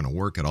 It's not going to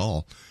work at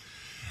all.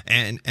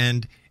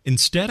 And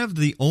Instead of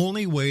the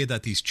only way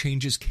that these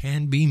changes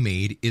can be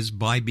made is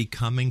by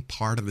becoming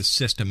part of the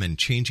system and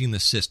changing the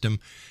system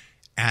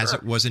as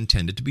it was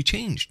intended to be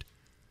changed.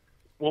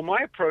 Well,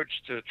 my approach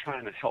to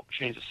trying to help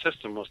change the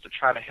system was to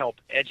try to help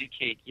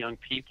educate young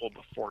people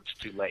before it's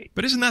too late.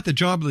 But isn't that the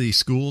job of the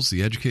schools,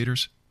 the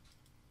educators?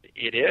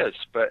 It is,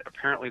 but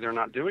apparently they're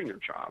not doing their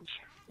jobs.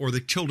 Or the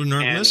children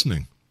aren't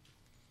listening.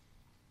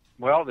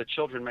 Well, the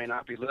children may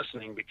not be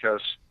listening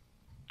because...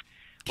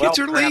 Kids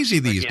are lazy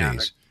these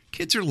days.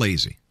 Kids are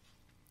lazy.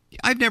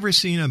 I've never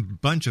seen a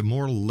bunch of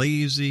more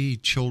lazy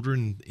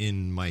children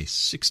in my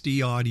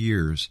 60-odd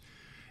years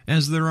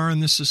as there are in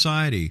this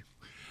society.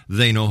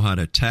 They know how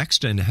to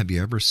text, and have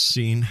you ever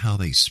seen how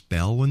they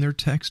spell when they're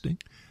texting?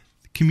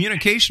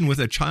 Communication with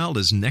a child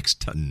is next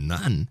to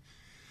none.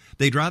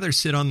 They'd rather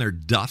sit on their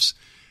duffs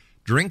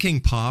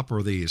drinking pop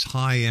or these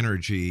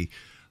high-energy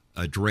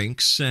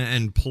drinks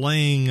and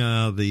playing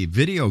the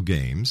video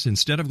games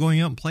instead of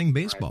going out and playing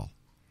baseball. Right.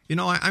 You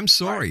know, I'm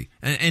sorry.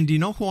 Right. And do you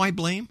know who I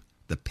blame?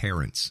 The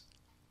parents.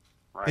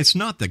 Right. It's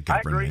not the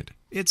government.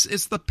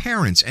 It's the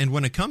parents. And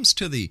when it comes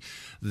to the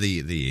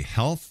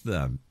health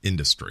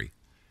industry,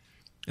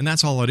 and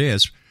that's all it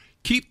is,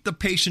 keep the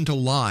patient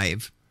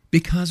alive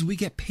because we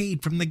get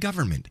paid from the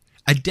government.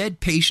 A dead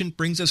patient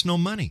brings us no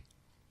money.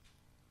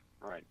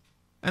 Right.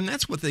 And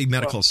that's what the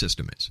medical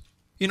system is.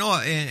 You know,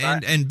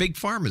 and Big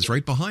Pharma is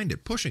right behind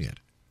it, pushing it.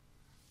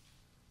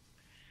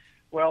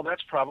 Well,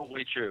 that's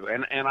probably true.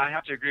 And I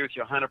have to agree with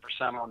you 100%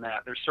 on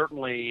that. There's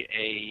certainly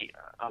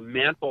a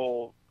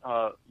mental,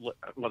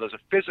 there's a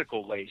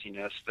physical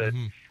laziness that,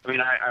 I mean,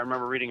 I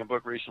remember reading a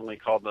book recently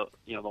called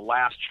The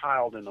Last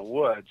Child in the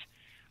Woods.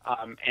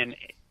 And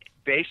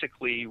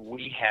basically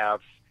we have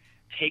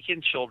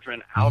taken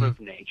children out of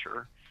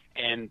nature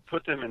and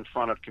put them in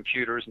front of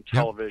computers and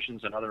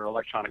televisions and other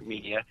electronic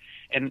media,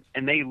 and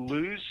they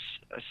lose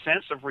a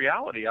sense of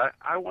reality.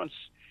 I once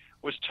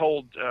was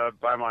told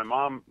by my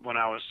mom when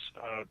I was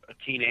a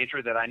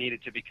teenager that I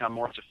needed to become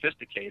more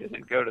sophisticated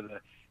and go to the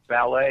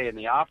ballet and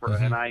the opera,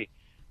 and I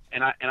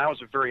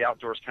was a very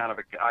outdoors kind of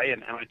a guy,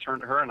 and I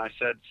turned to her and I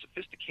said,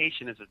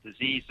 sophistication is a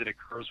disease that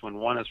occurs when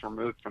one is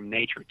removed from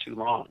nature too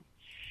long.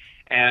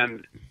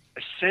 And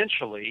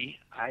essentially,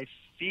 I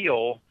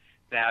feel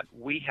that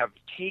we have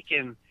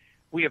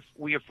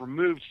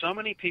removed so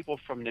many people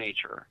from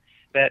nature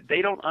that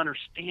they don't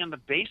understand the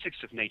basics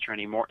of nature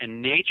anymore.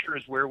 And nature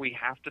is where we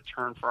have to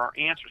turn for our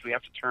answers. We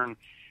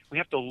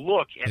have to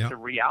look at the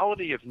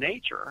reality of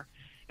nature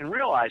and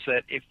realize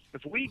that if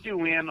we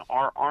do in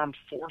our armed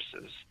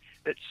forces,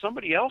 that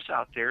somebody else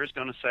out there is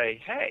going to say,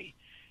 hey,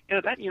 you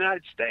know, that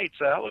United States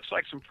looks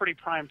like some pretty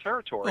prime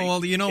territory.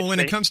 Well, you know, when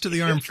it comes to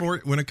the armed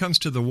force, when it comes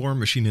to the war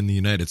machine in the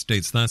United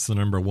States, that's the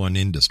number one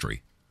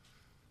industry.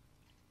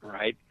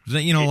 Right.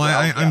 You know,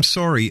 I'm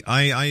sorry.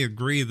 I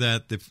agree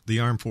that the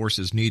armed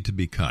forces need to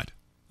be cut.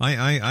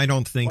 I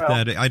don't think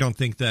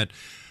that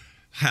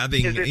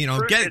having is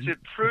it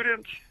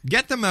prudent?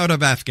 Get them out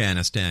of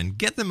Afghanistan.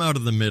 Get them out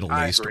of the Middle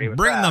East.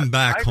 Bring them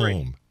back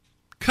home.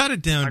 Cut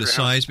it down to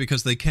size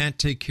because they can't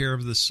take care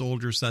of the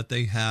soldiers that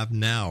they have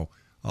now.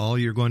 All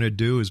you're going to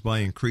do is by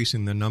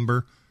increasing the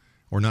number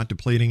or not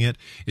depleting it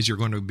is you're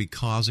going to be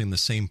causing the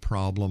same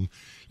problem.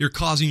 You're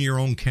causing your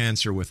own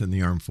cancer within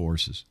the armed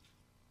forces.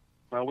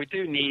 Well, we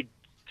do need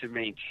to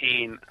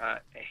maintain a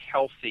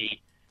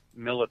healthy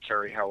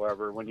military,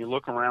 however. When you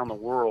look around the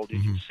world,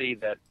 you can see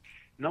that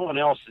no one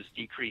else is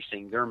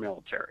decreasing their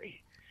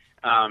military.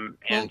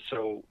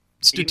 So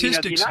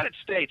statistics. The United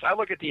States, I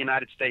look at the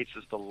United States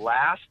as the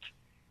last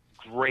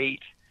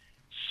great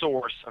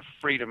source of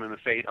freedom on the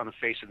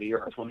face of the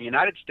earth. When the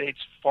United States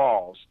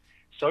falls,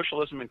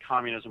 socialism and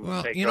communism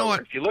will take over.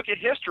 What? If you look at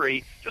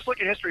history, just look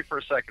at history for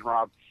a second,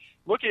 Rob.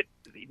 Look at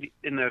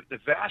the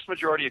vast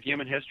majority of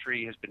human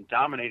history has been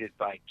dominated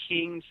by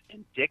kings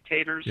and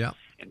dictators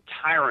and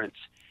tyrants,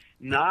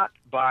 not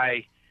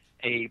by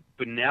a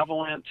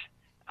benevolent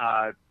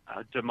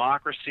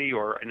democracy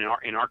or in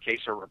our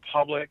case a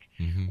republic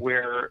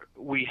where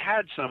we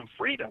had some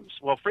freedoms.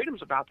 Well,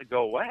 freedom's about to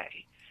go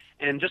away.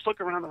 And just look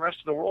around the rest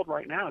of the world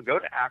right now. Go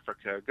to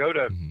Africa. Go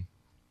to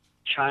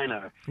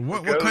China.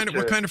 What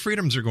kind of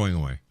freedoms are going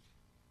away?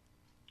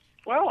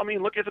 Well, I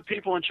mean, look at the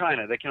people in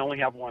China. They can only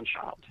have one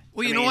child.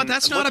 Well, you know what?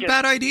 That's not a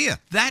bad idea.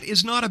 That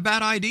is not a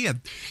bad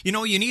idea. You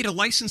know, you need a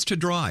license to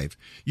drive.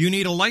 You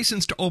need a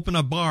license to open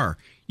a bar.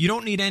 You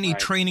don't need any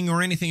training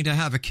or anything to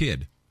have a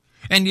kid.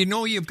 And you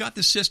know, you've got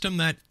the system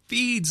that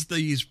feeds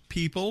these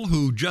people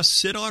who just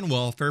sit on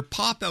welfare,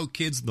 pop out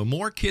kids. The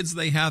more kids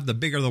they have, the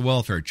bigger the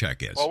welfare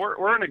check is. Well,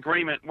 we're in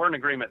agreement. We're in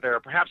agreement there.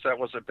 Perhaps that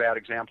was a bad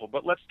example,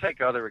 but let's take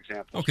other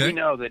examples. Okay. We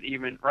know that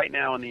even right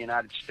now in the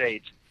United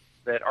States,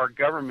 that our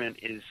government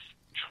is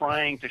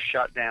trying to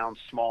shut down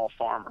small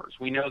farmers.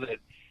 We know that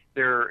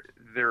they're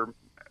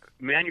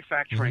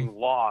manufacturing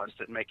laws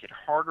that make it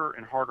harder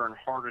and harder and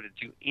harder to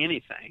do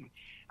anything,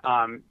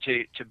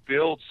 to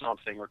build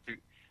something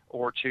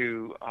or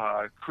to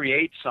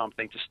create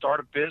something, to start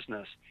a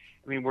business.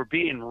 I mean, we're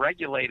being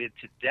regulated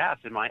to death.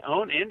 In my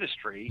own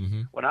industry,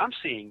 what I'm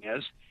seeing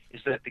is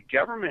that the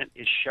government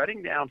is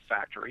shutting down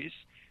factories.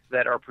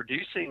 that are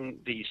producing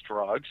these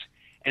drugs,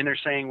 and they're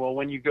saying, well,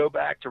 when you go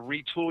back to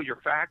retool your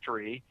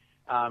factory,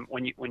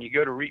 when you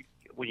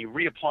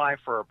reapply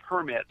for a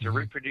permit to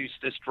reproduce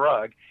this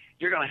drug,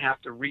 you're going to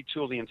have to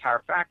retool the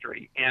entire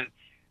factory. And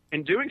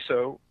in doing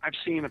so, I've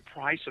seen the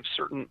price of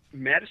certain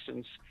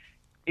medicines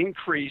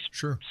increase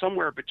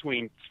somewhere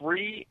between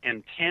 3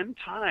 and 10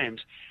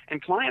 times.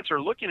 And clients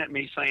are looking at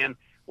me saying,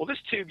 well, this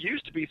tube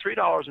used to be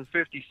 $3.50.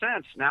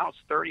 Now it's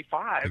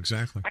 $35.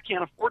 Exactly. I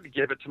can't afford to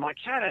give it to my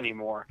cat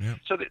anymore. Yeah.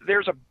 So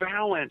there's a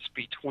balance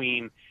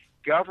between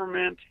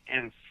government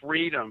and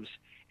freedoms.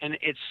 And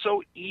it's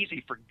so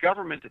easy for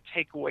government to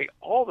take away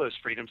all those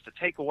freedoms, to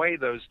take away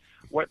those,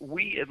 what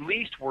we at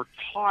least were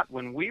taught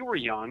when we were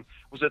young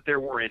was that there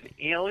were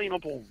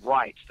inalienable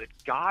rights that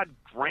God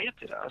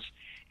granted us,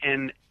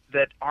 and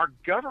that our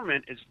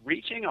government is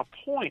reaching a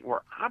point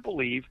where I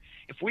believe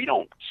if we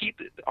don't keep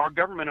our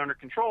government under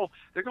control,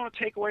 they're going to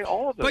take away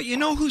all of those. But you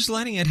know who's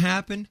letting it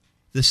happen?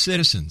 The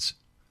citizens.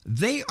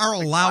 They are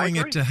allowing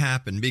it to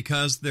happen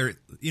because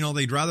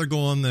they'd rather go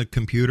on the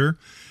computer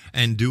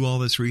and do all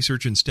this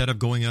research instead of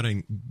going out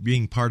and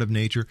being part of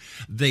nature.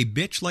 They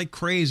bitch like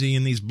crazy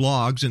in these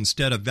blogs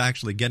instead of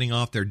actually getting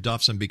off their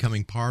duffs and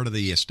becoming part of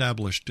the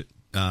established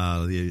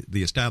the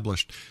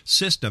established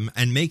system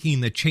and making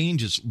the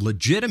changes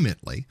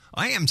legitimately.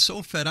 I am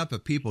so fed up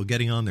of people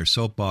getting on their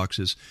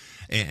soapboxes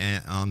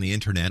on the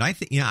internet.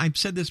 I've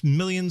said this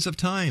millions of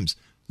times.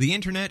 The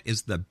internet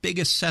is the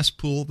biggest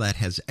cesspool that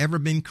has ever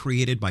been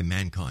created by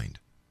mankind.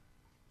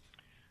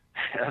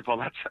 Well,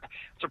 that's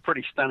a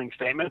pretty stunning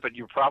statement, but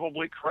you're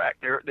probably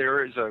correct.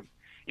 There is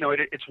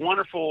it's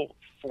wonderful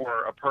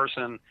for a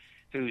person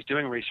who's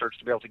doing research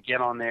to be able to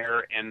get on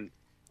there and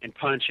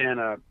punch in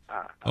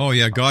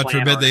God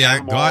forbid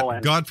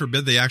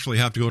they actually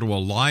have to go to a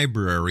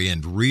library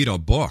and read a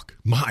book.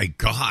 My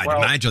God,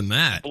 imagine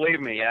that.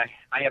 Believe me,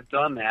 I have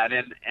done that,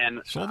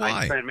 and so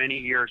I spent many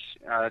years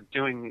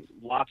doing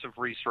lots of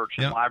research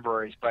in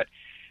libraries. But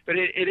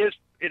it is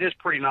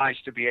pretty nice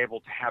to be able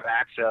to have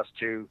access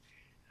to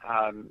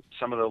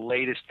some of the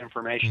latest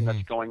information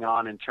that's going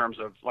on in terms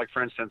of, like,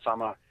 for instance,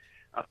 I'm a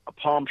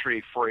palm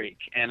tree freak,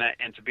 and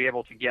to be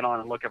able to get on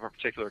and look up a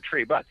particular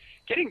tree. But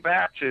getting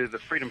back to the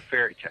Freedom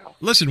Fairy Tale.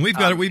 Listen, we've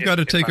got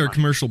to take our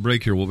commercial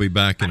break here. We'll be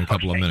back in a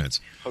couple of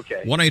minutes.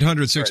 Okay.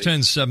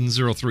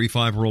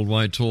 1-800-610-7035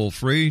 worldwide toll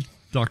free.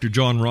 Dr.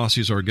 John Rossi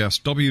is our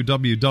guest.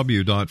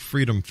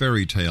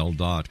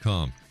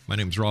 www.freedomfairytale.com. My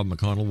name's Rob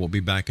McConnell. We'll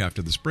be back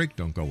after this break.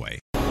 Don't go away.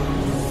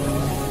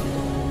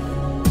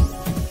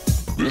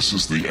 This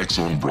is the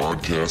X-Zone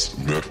Broadcast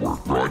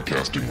Network,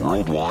 broadcasting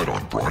worldwide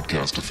on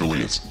broadcast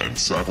affiliates and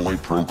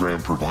satellite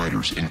program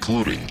providers,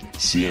 including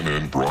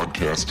CNN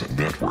Broadcast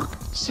Network,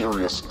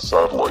 Sirius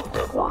Satellite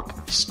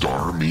Network,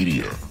 Star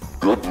Media,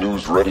 Good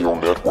News Radio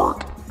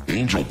Network,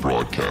 Angel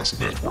Broadcast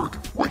Network,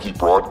 Wiki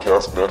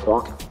Broadcast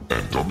Network,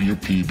 and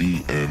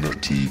WPBN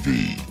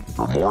TV.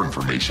 For more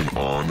information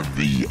on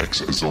the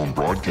X-Zone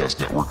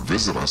Broadcast Network,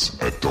 visit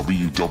us at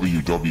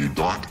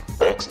www.xzbn.net.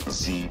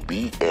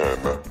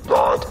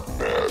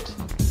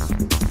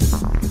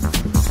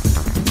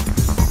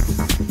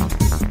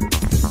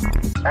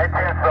 19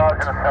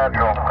 Sergeant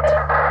Central.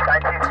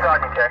 19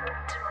 Sergeant, check.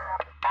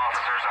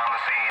 Officers on the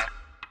scene.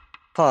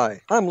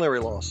 Hi, I'm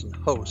Larry Lawson,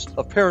 host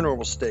of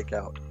Paranormal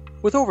Stakeout.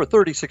 With over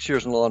 36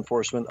 years in law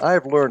enforcement, I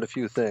have learned a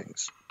few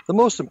things. The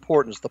most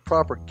important is the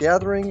proper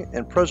gathering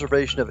and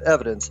preservation of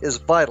evidence is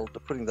vital to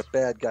putting the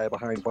bad guy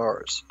behind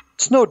bars.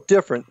 It's no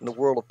different in the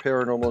world of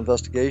paranormal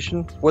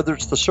investigation. Whether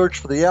it's the search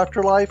for the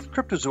afterlife,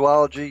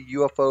 cryptozoology,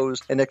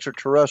 UFOs, and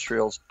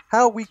extraterrestrials,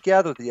 how we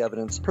gather the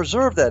evidence,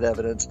 preserve that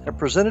evidence, and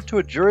present it to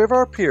a jury of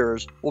our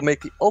peers will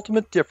make the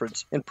ultimate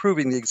difference in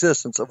proving the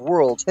existence of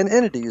worlds and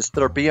entities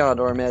that are beyond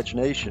our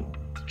imagination.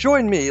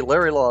 Join me,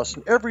 Larry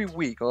Lawson, every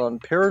week on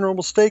Paranormal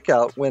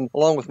Stakeout when,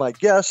 along with my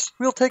guests,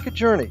 we'll take a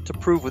journey to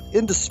prove with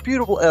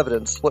indisputable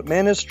evidence what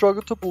man has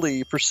struggled to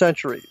believe for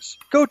centuries.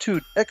 Go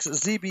to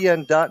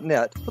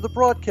xzbn.net for the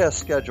broadcast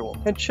schedule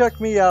and check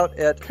me out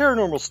at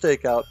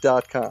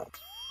paranormalstakeout.com.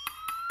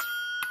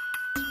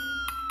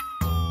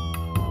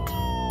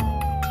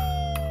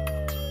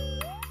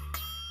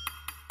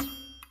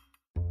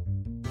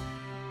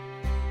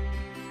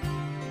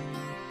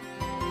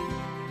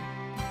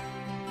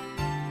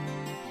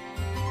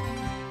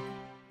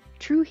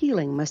 True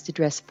healing must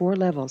address 4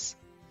 levels: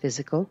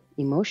 physical,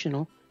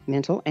 emotional,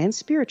 mental, and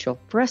spiritual,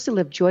 for us to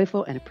live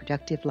joyful and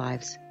productive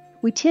lives.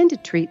 We tend to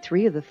treat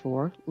 3 of the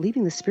 4,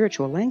 leaving the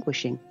spiritual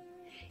languishing.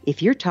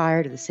 If you're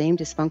tired of the same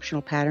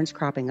dysfunctional patterns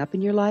cropping up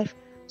in your life,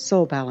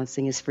 Soul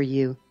Balancing is for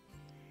you.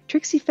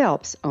 Trixie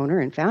Phelps, owner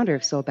and founder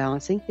of Soul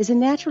Balancing, is a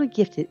naturally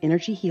gifted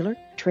energy healer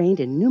trained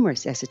in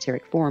numerous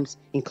esoteric forms,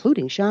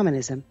 including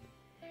shamanism.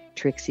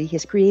 Trixie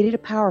has created a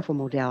powerful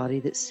modality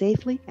that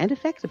safely and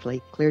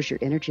effectively clears your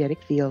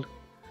energetic field.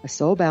 A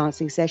soul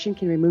balancing session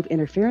can remove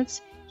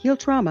interference, heal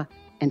trauma,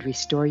 and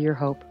restore your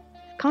hope.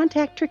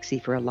 Contact Trixie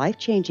for a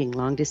life-changing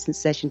long-distance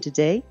session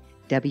today.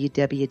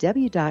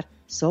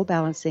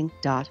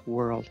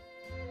 www.soulbalancing.world.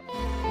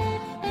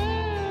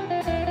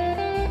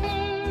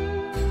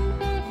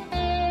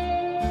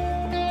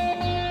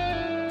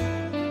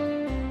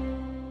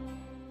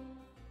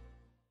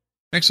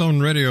 X-Zone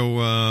Radio,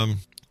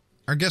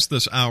 our guest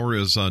this hour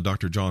is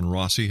Dr. John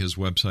Rossi. His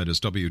website is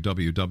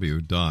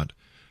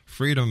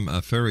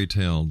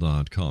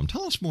www.freedomfairytale.com.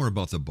 Tell us more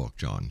about the book,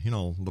 John. You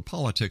know, the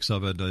politics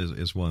of it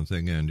is one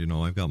thing, and, you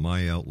know, I've got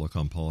my outlook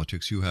on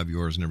politics. You have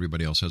yours, and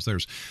everybody else has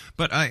theirs.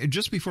 But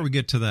just before we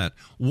get to that,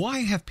 why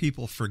have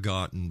people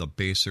forgotten the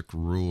basic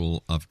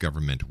rule of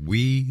government?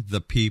 We,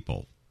 the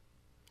people,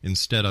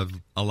 instead of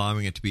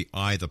allowing it to be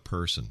I, the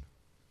person.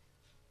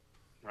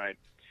 Right.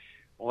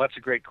 Well, that's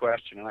a great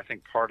question, and I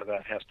think part of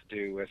that has to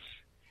do with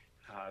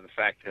the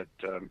fact that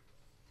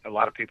a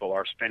lot of people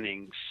are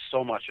spending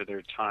so much of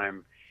their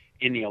time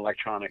in the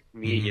electronic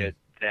media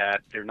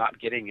that they're not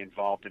getting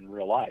involved in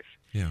real life.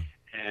 Yeah.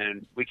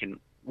 And we can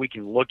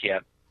look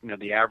at, you know,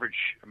 the average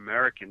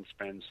American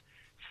spends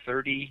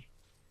probably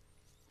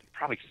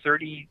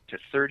 30 to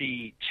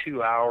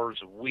 32 hours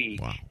a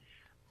week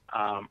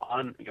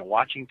on, you know,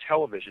 watching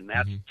television.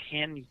 That's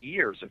 10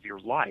 years of your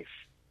life.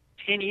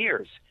 10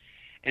 years.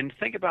 And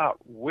think about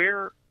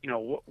where, you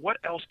know, what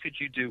else could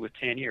you do with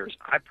 10 years?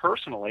 I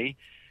personally,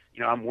 you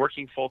know, I'm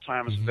working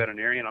full-time as a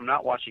veterinarian. I'm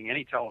not watching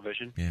any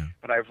television,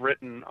 but I've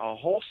written a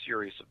whole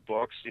series of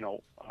books, you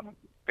know,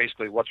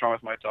 basically what's wrong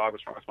with my dog,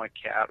 what's wrong with my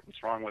cat,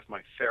 what's wrong with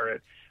my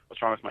ferret,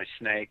 what's wrong with my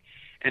snake.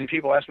 And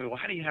people ask me, well,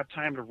 how do you have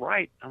time to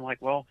write? I'm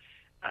like, well,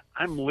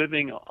 I'm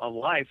living a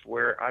life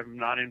where I'm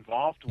not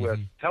involved with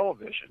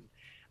television.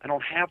 I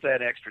don't have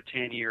that extra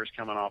 10 years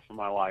coming off of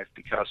my life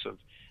because of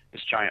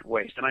this giant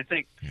waste. And I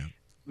think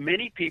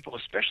many people,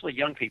 especially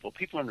young people,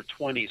 people in their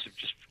 20s, have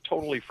just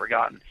totally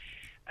forgotten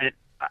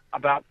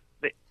about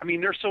I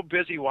mean, they're so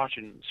busy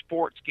watching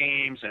sports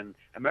games and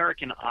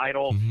American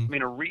Idol. I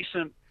mean,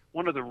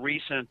 one of the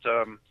recent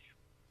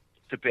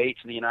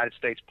debates in the United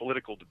States,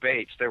 political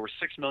debates, there were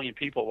 6 million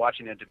people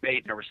watching the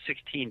debate, and there were 6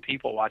 million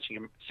people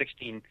watching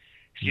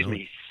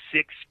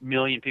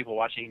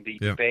the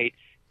debate,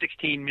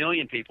 16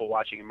 million people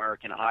watching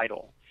American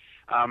Idol.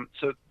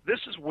 So this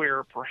is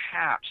where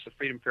perhaps the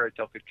Freedom Fairy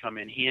Tale could come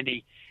in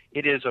handy.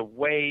 It is a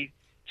way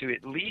to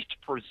at least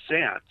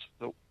present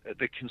the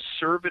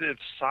conservative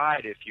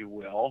side, if you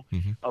will,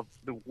 of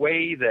the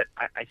way that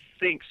I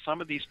think some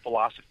of these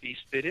philosophies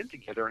fit in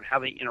together and how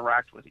they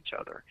interact with each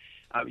other.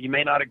 You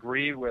may not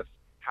agree with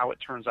how it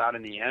turns out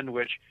in the end,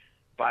 which,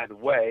 by the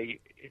way,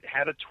 it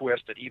had a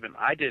twist that even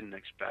I didn't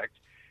expect,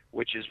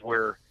 which is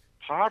where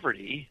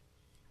poverty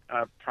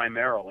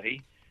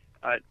primarily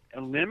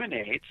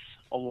eliminates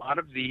a lot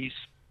of these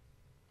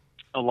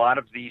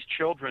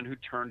children who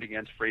turned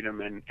against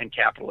freedom and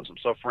capitalism.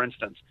 So, for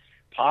instance,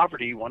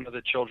 poverty, one of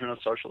the children of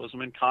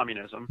socialism and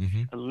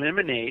communism,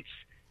 eliminates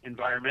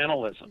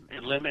environmentalism,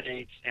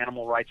 eliminates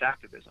animal rights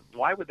activism.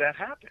 Why would that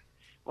happen?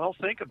 Well,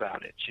 think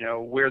about it. You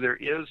know, where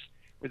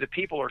the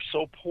people are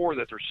so poor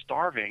that they're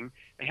starving,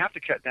 they have to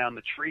cut down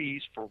the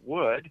trees for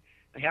wood.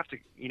 They have to,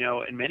 you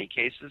know, in many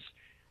cases,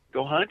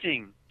 go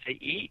hunting to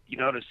eat, you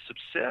know, to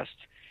subsist.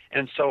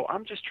 And so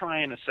I'm just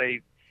trying to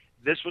say,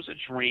 this was a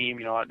dream.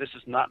 You know, this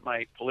is not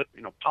my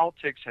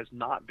politics has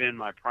not been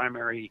my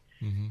primary,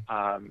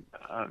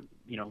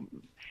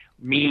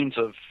 means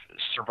of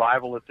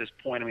survival at this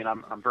point. I mean,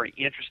 I'm very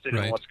interested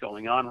in what's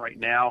going on right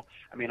now.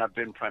 I mean, I've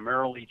been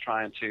primarily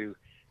trying to,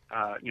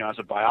 as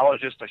a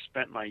biologist, I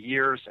spent my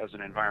years as an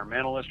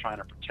environmentalist trying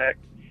to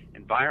protect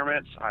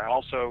environments. I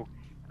also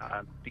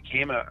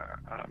became a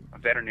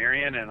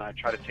veterinarian, and I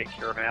try to take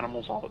care of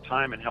animals all the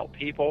time and help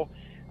people.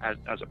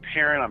 As a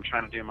parent, I'm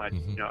trying to do my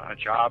a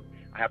job.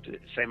 I have to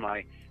say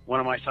one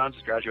of my sons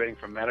is graduating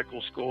from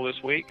medical school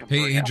this week.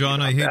 Hey,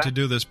 John, I hate to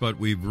do this, but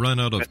we've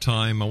run out of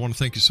time. I want to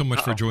thank you so much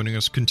for joining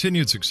us.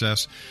 Continued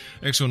success.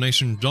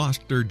 Exonation,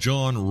 Dr.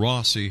 John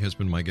Rossi has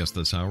been my guest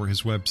this hour.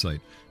 His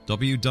website,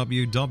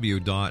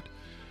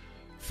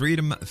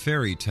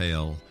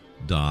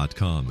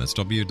 www.freedomfairytale.com. That's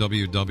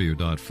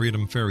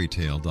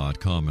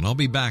www.freedomfairytale.com. And I'll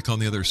be back on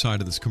the other side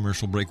of this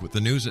commercial break with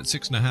the news at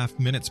 6.5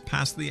 minutes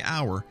past the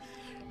hour,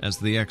 as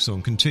the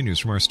X-Zone continues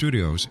from our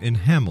studios in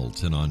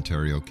Hamilton,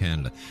 Ontario,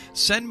 Canada.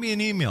 Send me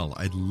an email.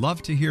 I'd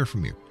love to hear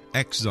from you.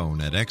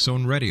 X-Zone at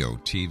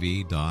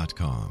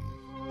xzoneradiotv.com.